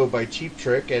Go by Cheap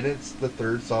Trick, and it's the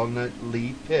third song that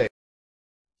Lee picked.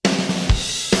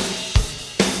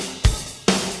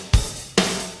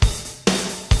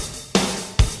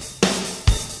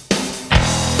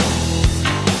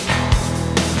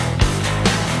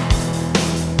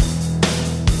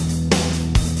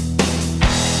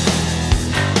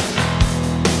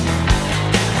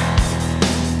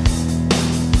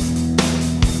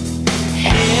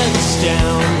 Hands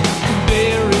down,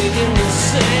 buried in the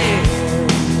sand.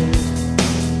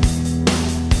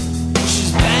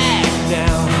 She's back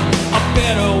now. I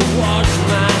better wash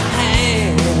my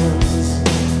hands.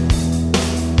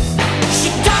 She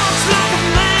talks like a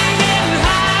man getting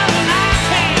high, and I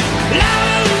can't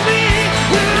love me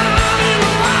when I'm in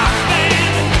a rock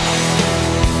band.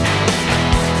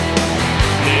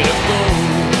 Let her go.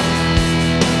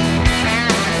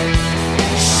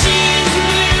 She's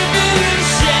living in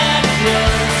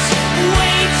shadows,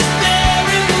 waits there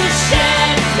in the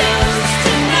shadows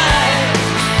tonight,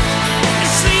 and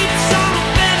sleeps on a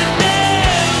bed of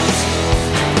nails.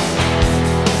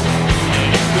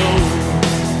 Let it go.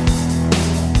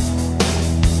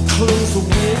 Close the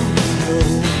window.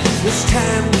 It's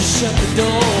time to shut the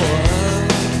door.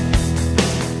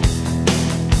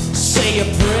 Say a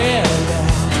prayer now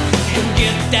and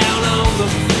get down on the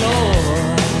floor.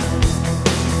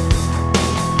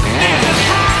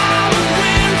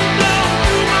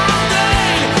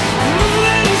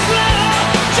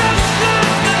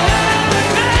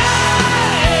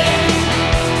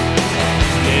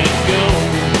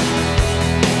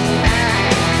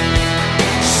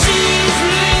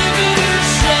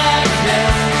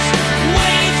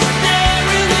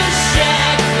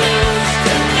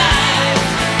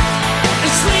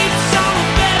 Sleeps on a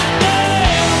bed of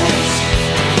nails.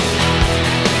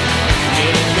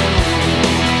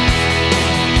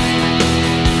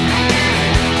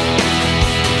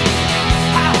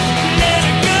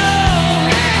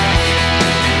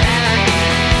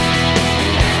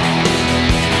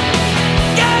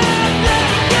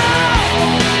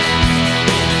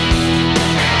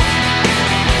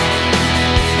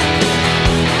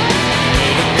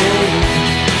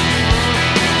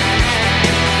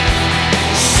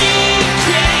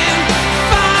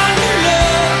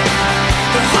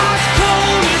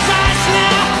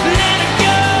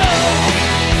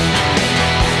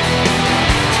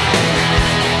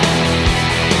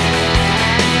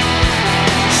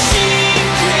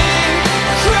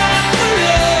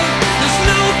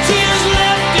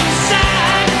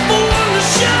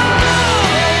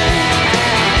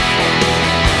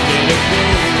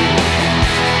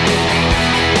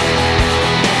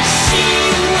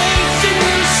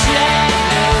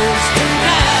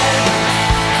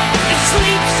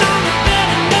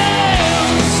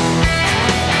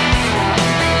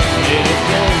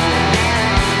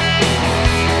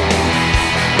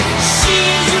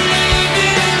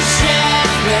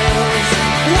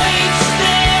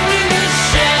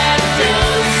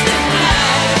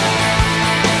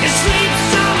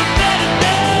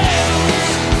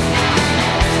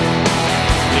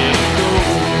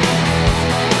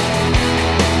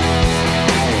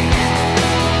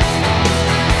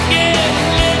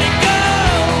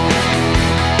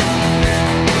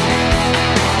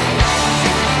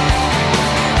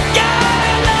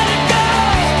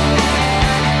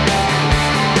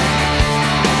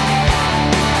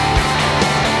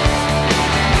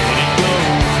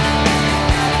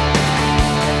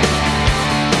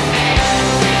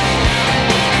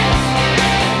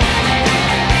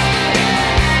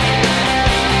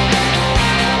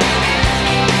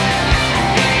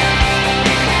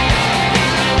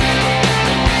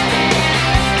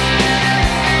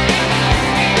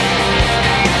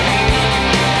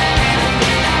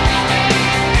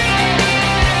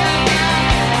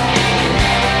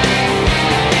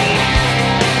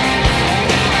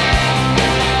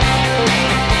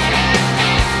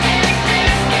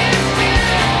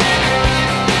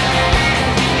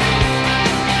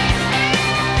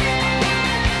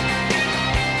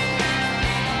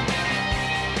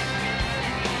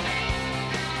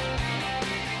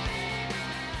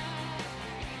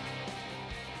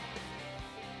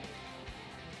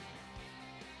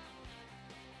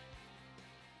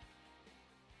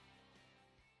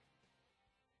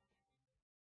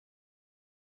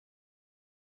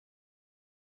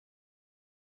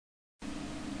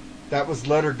 That was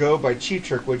Let Her Go by Cheap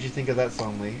Trick. What'd you think of that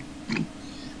song, Lee?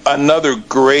 Another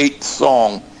great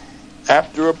song.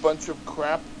 After a bunch of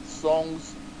crap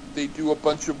songs, they do a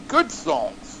bunch of good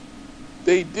songs.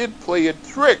 They did play a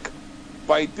trick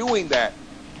by doing that.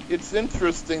 It's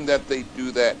interesting that they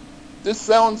do that. This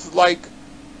sounds like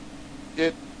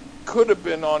it could have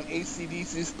been on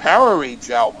AC/DC's Power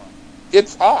Age album.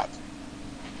 It's hot.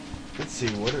 Let's see,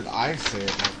 what did I say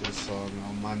about this song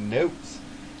on my notes?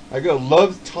 I go,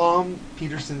 love Tom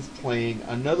Peterson's playing,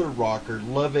 another rocker,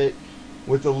 love it.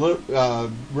 With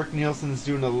the Rick Nielsen's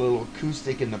doing a little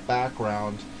acoustic in the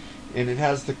background, and it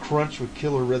has the crunch with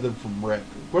killer rhythm from Rick.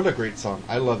 What a great song.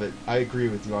 I love it. I agree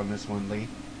with you on this one, Lee.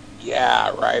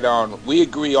 Yeah, right on. We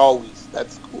agree always.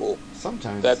 That's cool.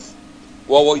 Sometimes. That's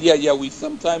well, yeah. We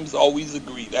sometimes always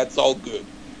agree. That's all good.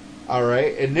 All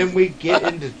right, and then we get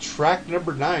into track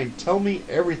number 9. Tell Me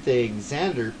Everything.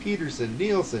 Xander, Peterson,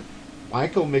 Nielsen,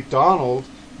 Michael McDonald.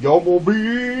 Y'all will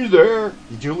be there.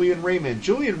 Julian Raymond.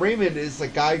 Julian Raymond is the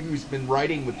guy who's been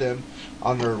writing with them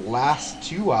on their last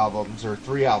 2 albums or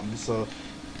 3 albums. So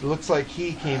it looks like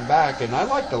he came back, and I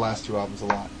like the last 2 albums a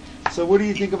lot. So what do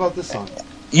you think about this song?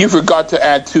 You forgot to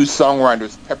add 2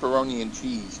 songwriters, Pepperoni and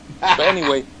Cheese. But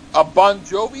anyway, a Bon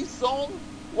Jovi song?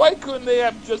 Why couldn't they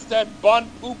have just had Bon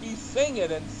Poopy sing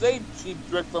it and save Cheap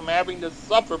Trick from having to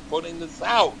suffer putting this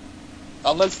out?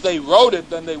 Unless they wrote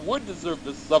it, then they would deserve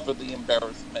to suffer the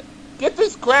embarrassment. Get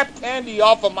this crap candy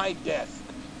off of my desk.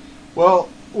 Well,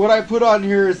 what I put on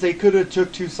here is they could have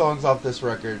took 2 songs off this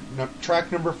record.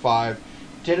 Track number 5,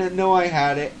 Didn't Know I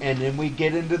Had It, and then we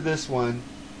get into this one,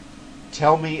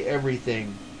 Tell Me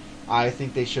Everything. I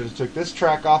think they should have took this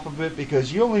track off of it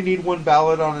because you only need 1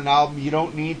 ballad on an album. You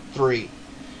don't need 3.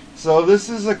 So this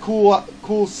is a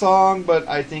cool song, but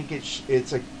I think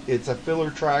it's a filler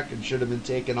track and should have been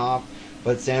taken off.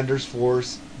 But Xander's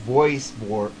voice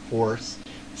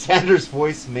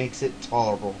makes it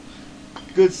tolerable.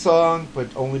 Good song,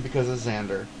 but only because of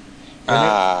Xander.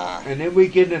 And then we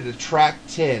get into track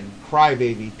 10,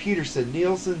 Crybaby, Peterson,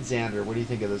 Nielsen, Xander. What do you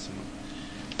think of this one?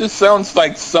 This sounds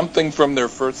like something from their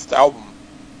first album.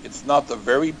 It's not the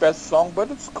very best song, but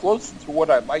it's close to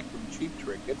what I like from Cheap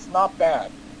Trick. It's not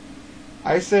bad.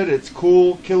 I said it's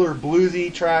cool, killer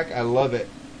bluesy track. I love it.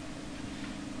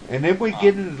 And then we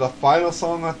get into the final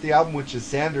song off the album, which is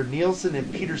Xander, Nielsen,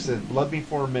 and Peterson. Love Me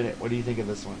for a Minute. What do you think of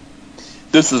this one?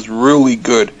 This is really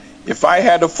good. If I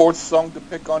had a 4th song to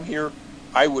pick on here,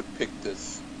 I would pick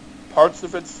this. Parts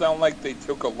of it sound like they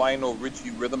took a Lionel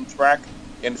Richie rhythm track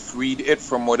and freed it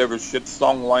from whatever shit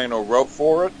song Lionel wrote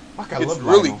for it. Fuck, I it's love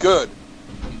really Lionel.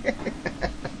 good.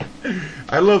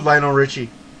 I love Lionel Richie.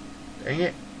 Dang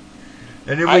it.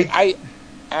 And then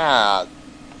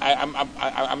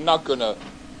I'm not gonna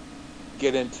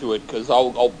get into it because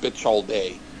I'll bitch all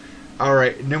day. All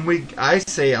right, and then I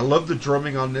say I love the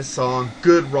drumming on this song.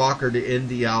 Good rocker to end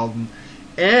the album,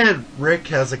 and Rick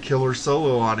has a killer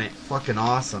solo on it. Fucking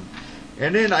awesome.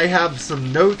 And then I have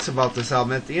some notes about this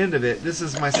album at the end of it. This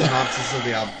is my synopsis of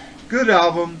the album. Good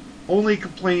album. Only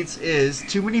complaints is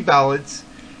too many ballads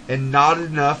and not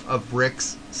enough of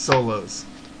Rick's solos.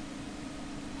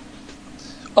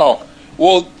 Oh,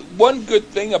 well, one good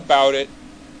thing about it,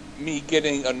 me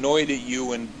getting annoyed at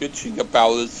you and bitching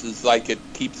about this, is like it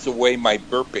keeps away my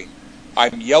burping.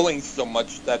 I'm yelling so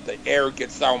much that the air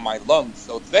gets out of my lungs,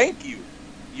 so thank you.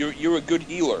 You're a good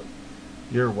healer.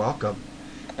 You're welcome.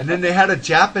 And then they had a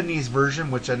Japanese version,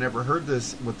 which I never heard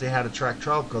this, but they had a track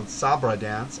 12 called Sabra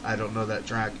Dance. I don't know that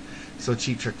track, so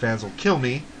Cheap Trick fans will kill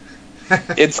me.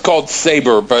 It's called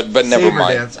Saber, but never Saber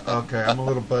mind. Dance. Okay, I'm a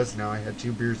little buzzed now. I had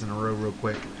 2 beers in a row real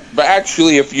quick. But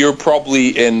actually, if you're probably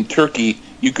in Turkey,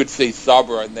 you could say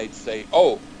Sabra, and they'd say,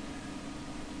 "Oh,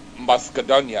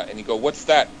 Macedonia," and you go, "What's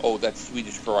that?" "Oh, that's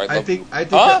Swedish for I love you." I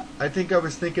think I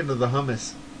was thinking of the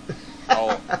hummus.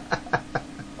 Oh.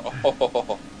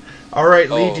 Oh. All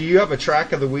right, Lee, Oh. do you have a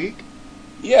track of the week?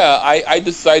 Yeah, I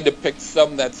decided to pick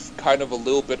some that's kind of a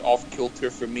little bit off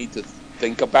kilter for me to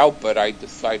think about, but I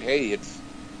decide, hey, it's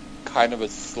kind of a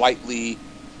slightly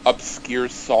obscure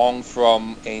song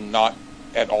from a not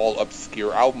at all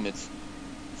obscure album. It's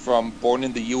from Born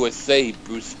in the USA,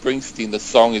 Bruce Springsteen. The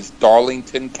song is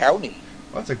Darlington County.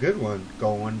 Well, that's a good one.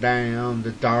 Going down to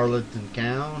Darlington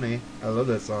County. I love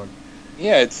that song.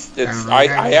 Yeah, it's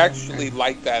I actually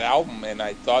like that album, and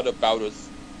I thought about us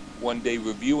one day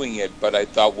reviewing it, but I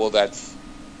thought, well, that's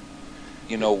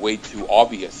way too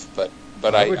obvious. But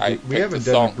I we picked haven't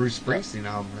the done song. a Bruce Springsteen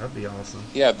album. That'd be awesome.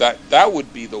 Yeah, that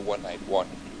would be the one I'd want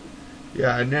to do.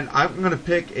 Yeah, and then I'm going to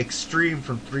pick Extreme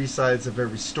from Three Sides of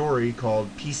Every Story called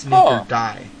Peacemaker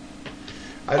Die.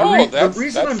 The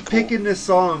reason I'm cool. picking this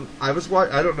song, I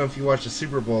don't know if you watched the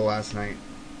Super Bowl last night.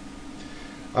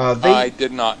 I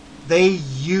did not. They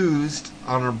used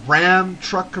on a Ram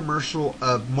truck commercial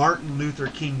a Martin Luther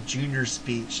King Jr.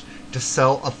 speech to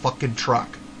sell a fucking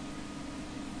truck.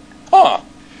 Huh.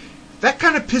 That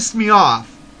kind of pissed me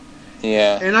off.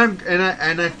 Yeah.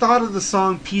 And I thought of the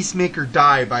song "Peacemaker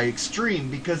Die" by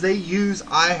Extreme because they use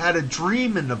 "I Had a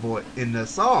Dream" in the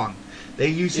song. They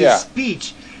use his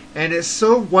speech, and it's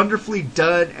so wonderfully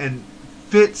done and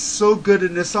fits so good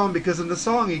in the song because in the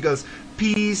song he goes,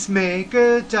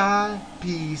 "Peacemaker die,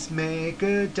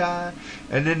 peacemaker die,"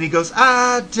 and then he goes,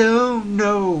 "I don't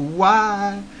know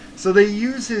why." So they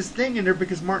use his thing in there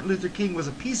because Martin Luther King was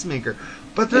a peacemaker.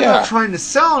 But they're not trying to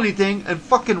sell anything, and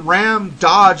fucking Ram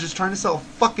Dodge is trying to sell a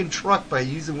fucking truck by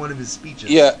using one of his speeches.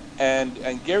 Yeah, and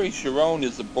Gary Sharon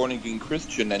is a born-again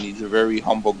Christian, and he's a very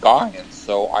humble guy, and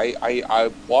so I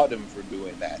applaud him for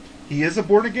doing that. He is a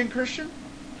born-again Christian?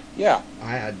 Yeah.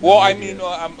 I had no well, idea.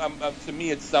 I mean, to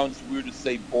me it sounds weird to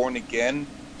say born-again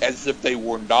as if they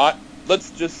were not.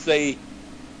 Let's just say,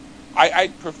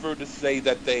 I'd prefer to say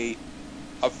that they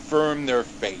affirm their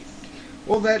faith.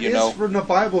 Well, that you is know? from the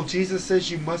Bible. Jesus says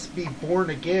you must be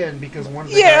born again because one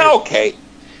of the guys, okay.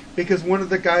 because one of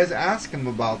the guys asked him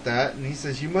about that, and he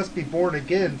says you must be born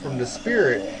again from the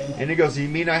Spirit. And he goes, "You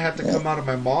mean I have to come out of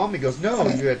my mom?" He goes, "No,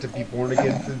 you have to be born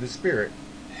again through the Spirit."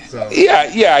 So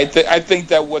yeah, I think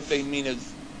that what they mean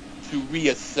is to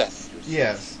reassess yourself.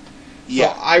 yes.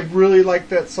 Yeah. So I really like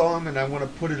that song, and I want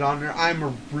to put it on there. I'm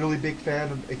a really big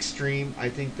fan of Extreme. I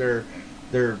think they're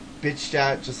bitched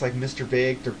at just like Mr.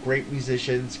 Big. They're great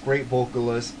musicians, great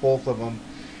vocalists, both of them.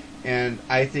 And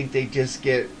I think they just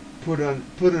get put in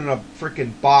a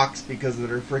freaking box because of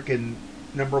their freaking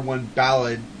 #1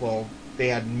 ballad. Well, they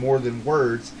had more than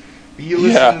words. But you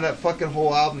listen to that fucking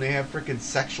whole album, they have freaking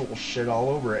sexual shit all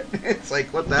over it. It's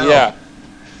like, what the hell? Yeah.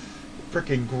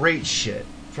 Freaking great shit.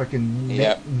 Freaking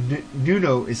Yeah.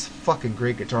 Nuno is fucking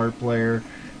great guitar player,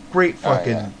 great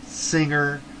fucking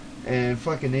singer, and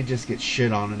fucking they just get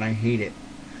shit on, and I hate it.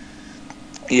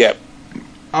 Yep.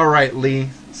 All right, Lee.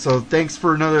 So thanks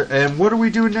for another. And what are we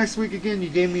doing next week again? You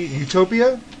gave me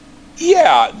Utopia.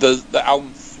 Yeah, the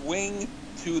album Swing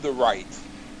to the Right.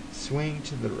 Swing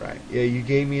to the Right. Yeah, you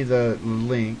gave me the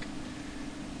link.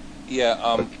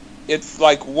 Yeah, it's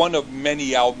like one of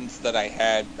many albums that I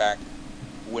had back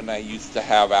when I used to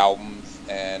have albums,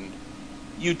 and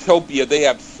Utopia, they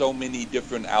have so many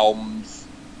different albums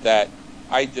that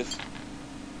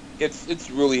it's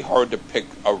really hard to pick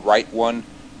a right one.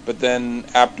 But then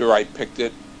after I picked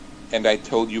it and I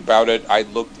told you about it, I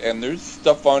looked, and there's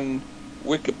stuff on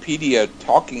Wikipedia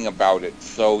talking about it,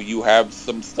 so you have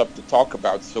some stuff to talk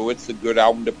about, so it's a good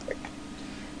album to pick.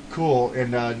 Cool.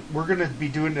 And we're going to be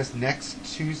doing this next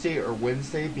Tuesday or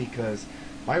Wednesday because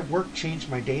my work changed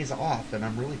my days off, and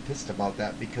I'm really pissed about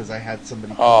that because I had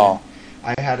somebody come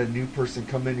in. I had a new person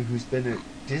come in who's been at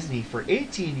Disney for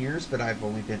 18 years, but I've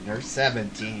only been there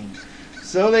 17.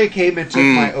 So they came and took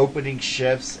my opening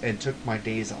shifts and took my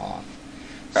days off.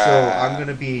 So I'm going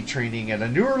to be training at a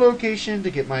newer location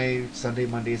to get my Sunday,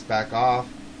 Mondays back on.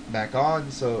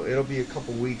 So it'll be a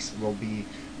couple weeks. We'll be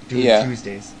doing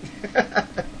Tuesdays.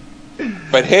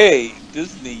 But hey,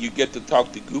 Disney, you get to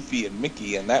talk to Goofy and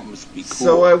Mickey, and that must be cool.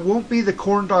 So I won't be the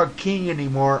Corn Dog King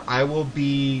anymore. I will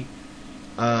be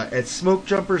at Smoke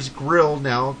Jumper's Grill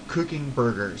now, cooking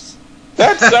burgers.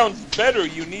 That sounds better.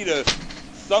 You need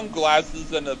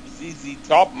sunglasses and a ZZ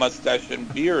Top mustache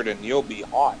and beard, and you'll be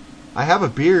hot. I have a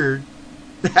beard.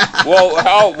 Well,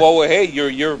 hey,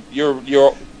 you're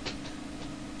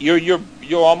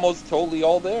almost totally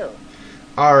all there.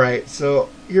 All right, so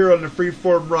here on the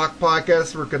Freeform Rock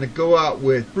Podcast, we're going to go out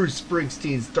with Bruce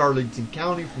Springsteen's Darlington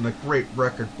County from the great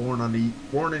record Born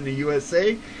in the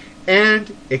USA,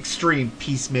 and Extreme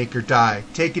Peacemaker Die.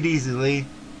 Take it easy, Lee.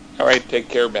 All right, take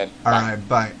care, man. All right,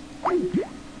 bye.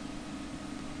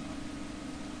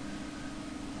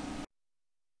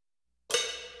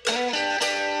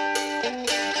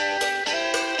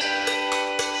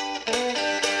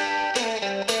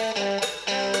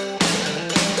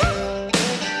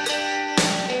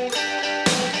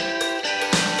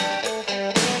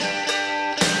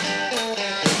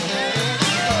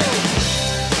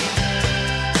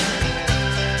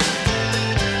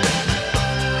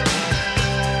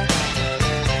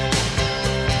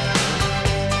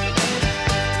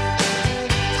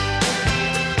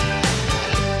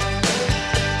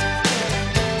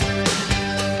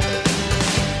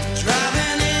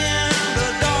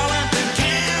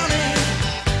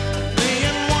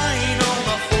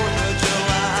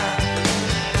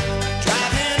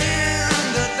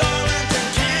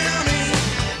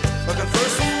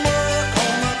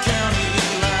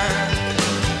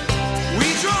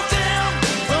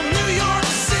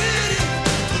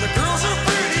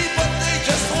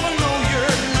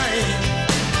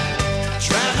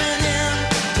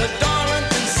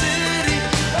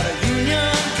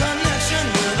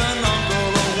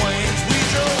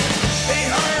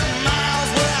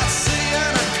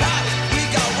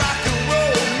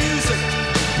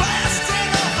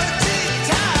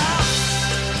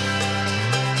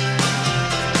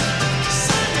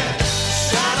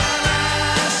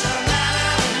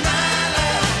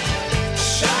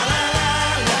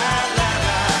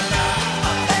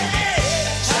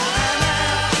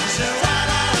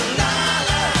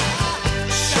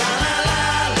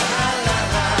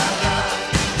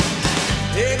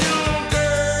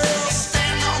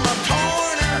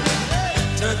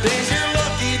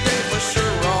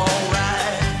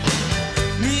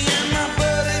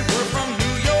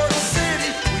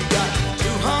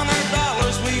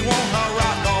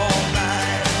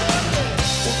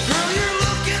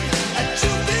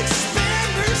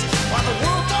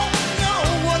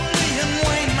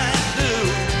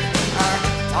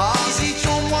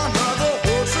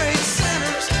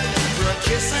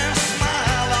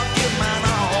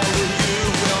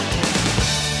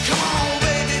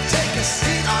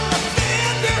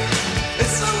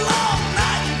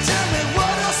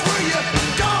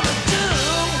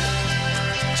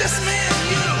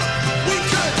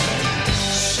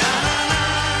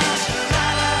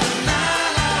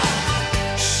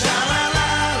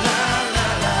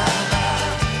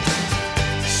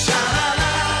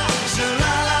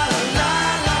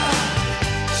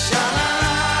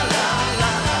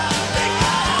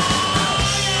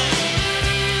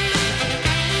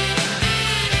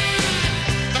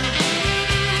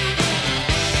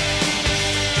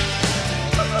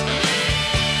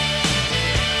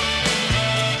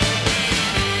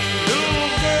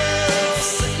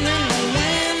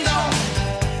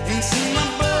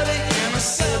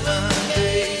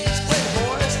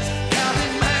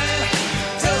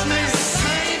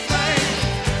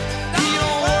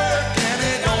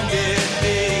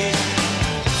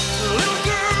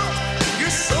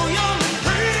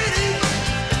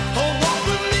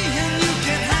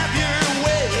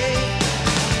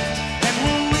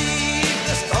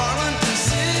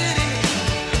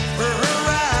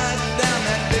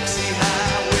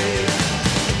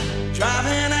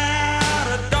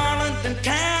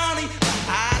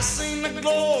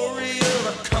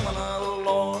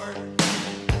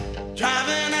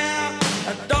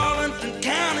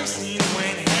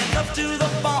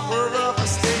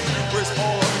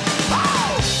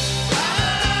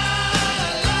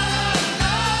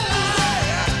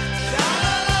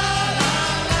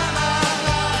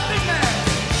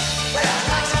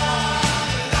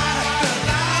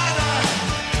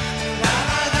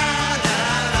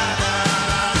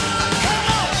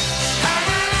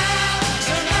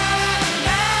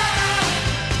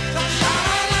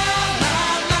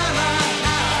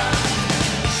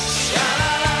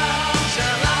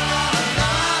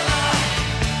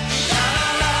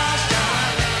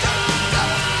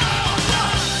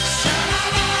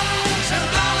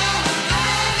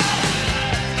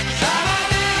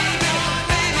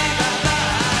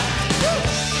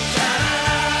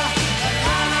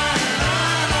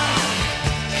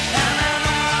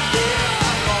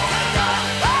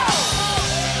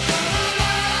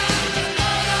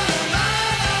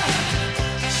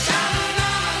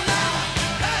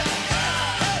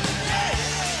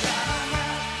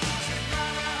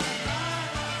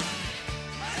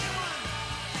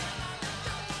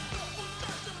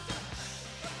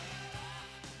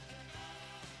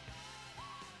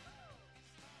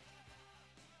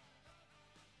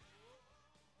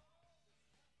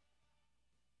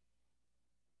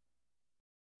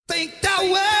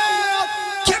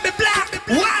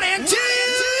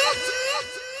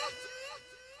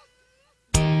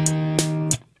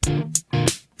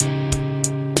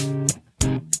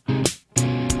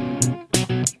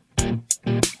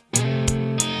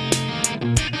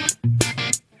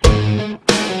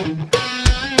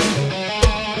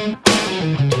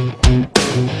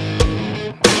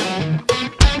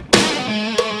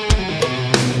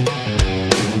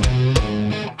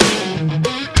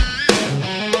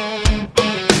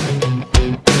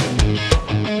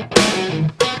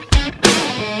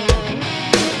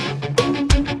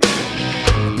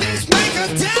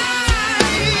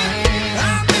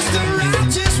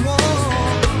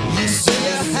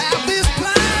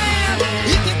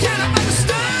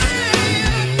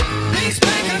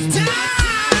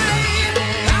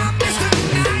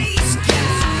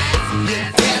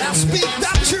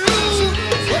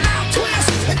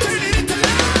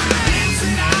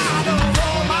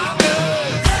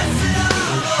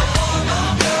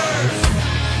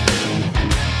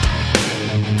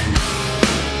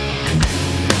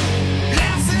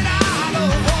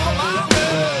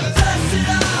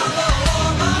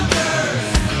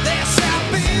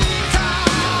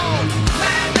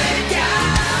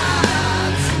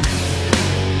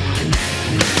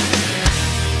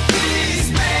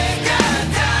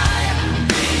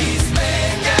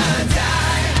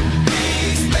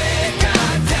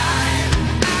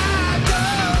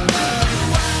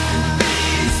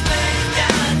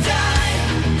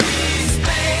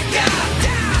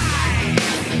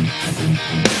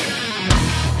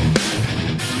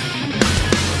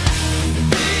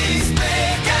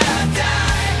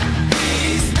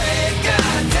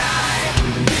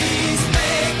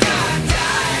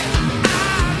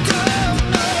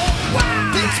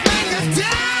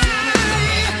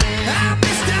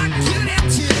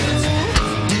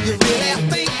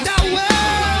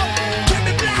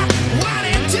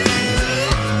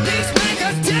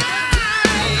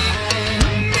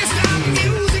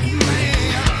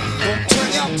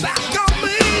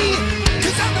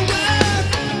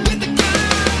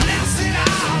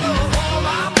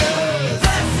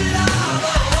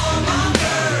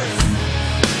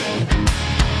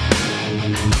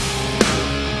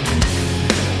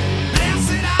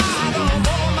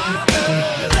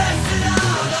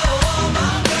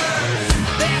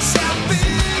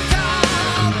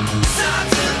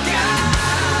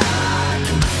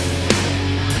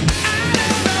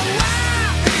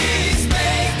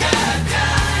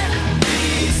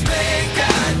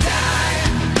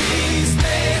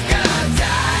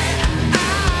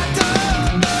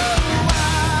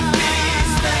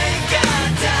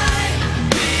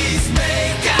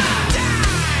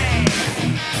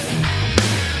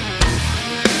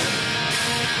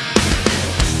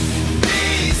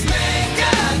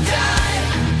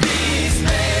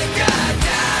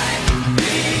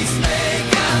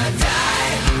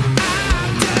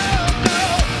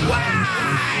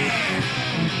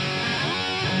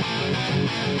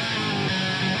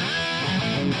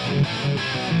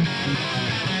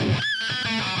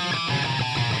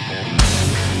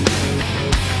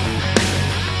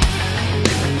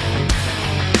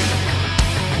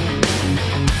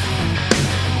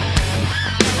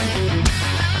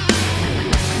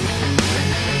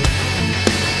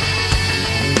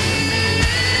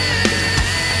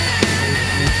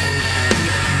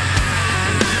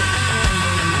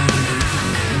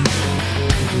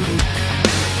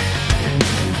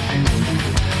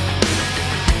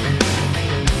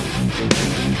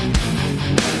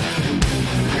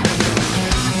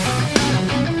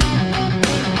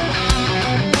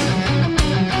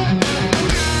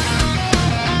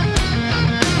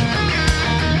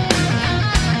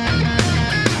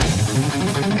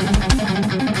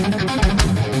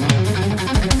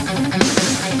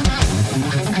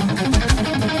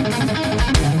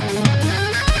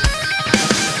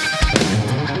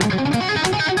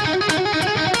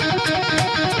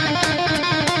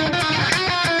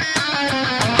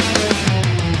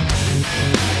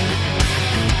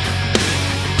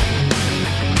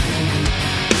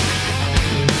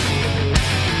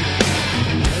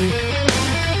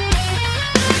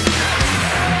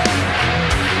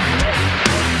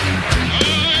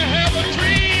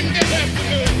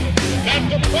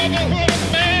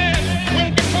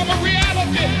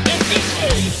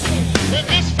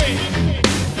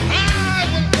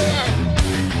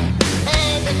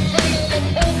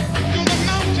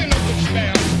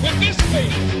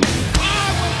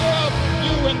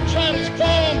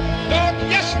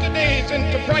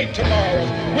 bright tomorrow.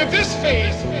 With this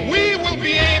faith, we will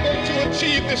be able to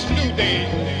achieve this new day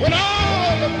when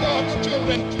all of God's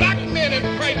children, black men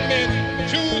and white men,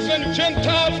 Jews and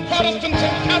Gentiles, Protestants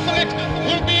and Catholics,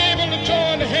 will be able to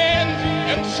join hands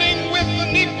and sing with the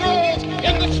Negroes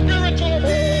in the spiritual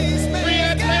world. Free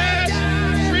at last,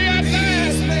 free at last.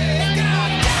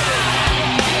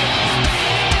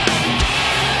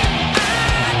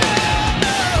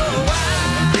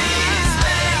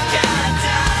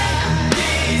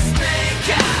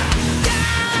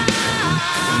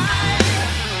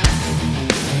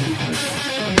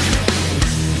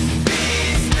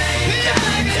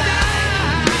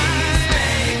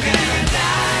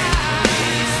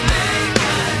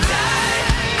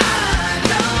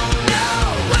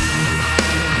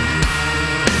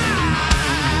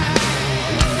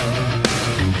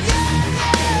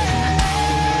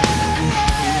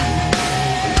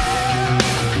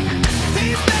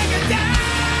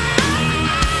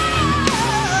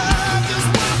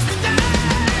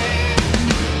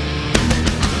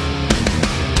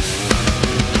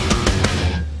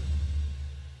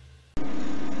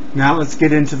 Now let's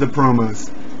get into the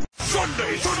promos.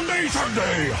 Sunday, Sunday,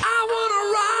 Sunday. I wanna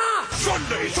rock.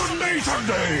 Sunday, Sunday,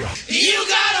 Sunday. You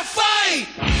gotta fight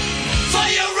for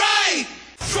your right.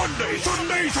 Sunday,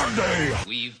 Sunday, Sunday.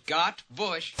 We've got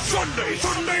Bush. Sunday,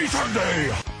 Sunday,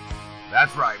 Sunday.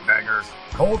 That's right, bangers.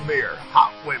 Cold beer,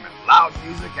 hot women, loud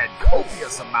music, and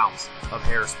copious amounts of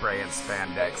hairspray and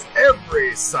spandex.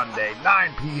 Every Sunday, 9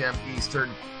 p.m.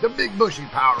 Eastern, the Big Bushy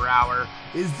Power Hour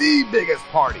is the biggest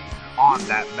party on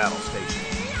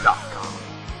thatmetalstation.com.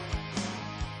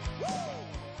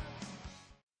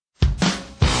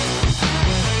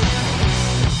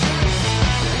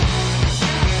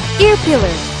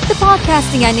 Earpillar, the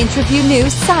podcasting and interview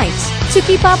news site. To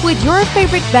keep up with your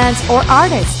favorite bands or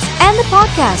artists and the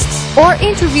podcasts or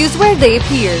interviews where they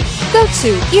appear, go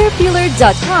to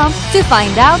earpillar.com to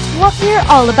find out what we're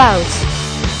all about.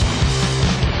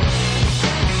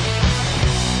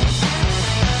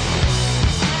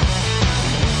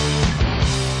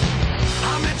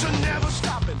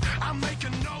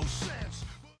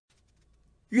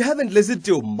 You haven't listened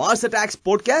to Mars Attacks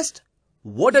podcast?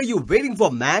 What are you waiting for,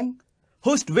 man?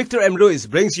 Host Victor Emroes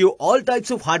brings you all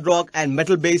types of hard rock and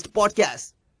metal-based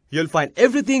podcasts. You'll find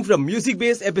everything from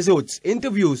music-based episodes,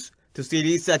 interviews, to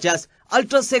series such as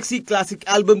Ultra Sexy Classic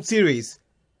Album Series,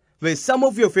 where some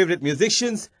of your favorite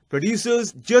musicians,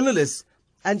 producers, journalists,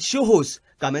 and show hosts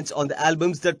comments on the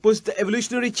albums that push the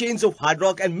evolutionary chains of hard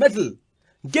rock and metal.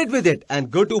 Get with it and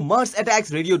go to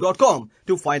MarsAttacksRadio.com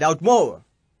to find out more.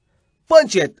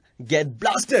 Punch it, get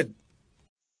blasted!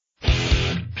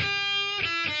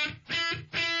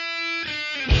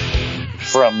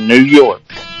 From New York.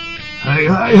 Hey,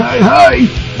 hey, hey, hey!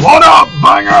 What up,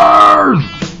 bangers?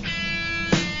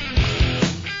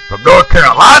 From North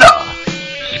Carolina.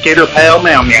 Skitter Pal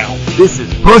Meow Meow. This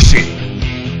is Bushy.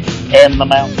 And the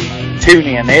Mountain Man. Tune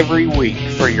in every week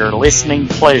for your listening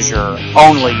pleasure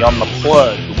only on The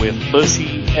Plug with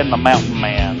Bushy and the Mountain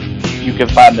Man. You can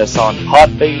find us on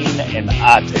Podbean and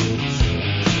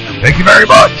iTunes. Thank you very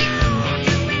much.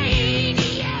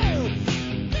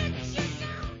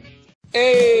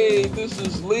 Hey, this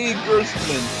is Lee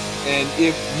Gerstmann, and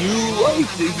if you like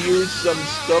to hear some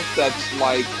stuff that's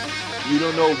like, you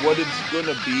don't know what it's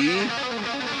gonna be,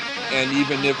 and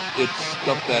even if it's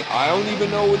stuff that I don't even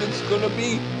know what it's gonna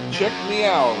be, check me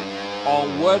out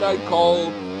on what I call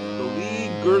the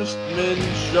Lee Gerstmann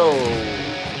Show,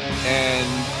 and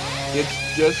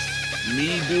it's just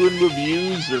me doing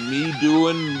reviews or me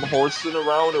doing horsing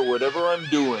around or whatever I'm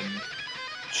doing.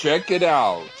 Check it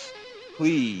out.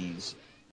 Please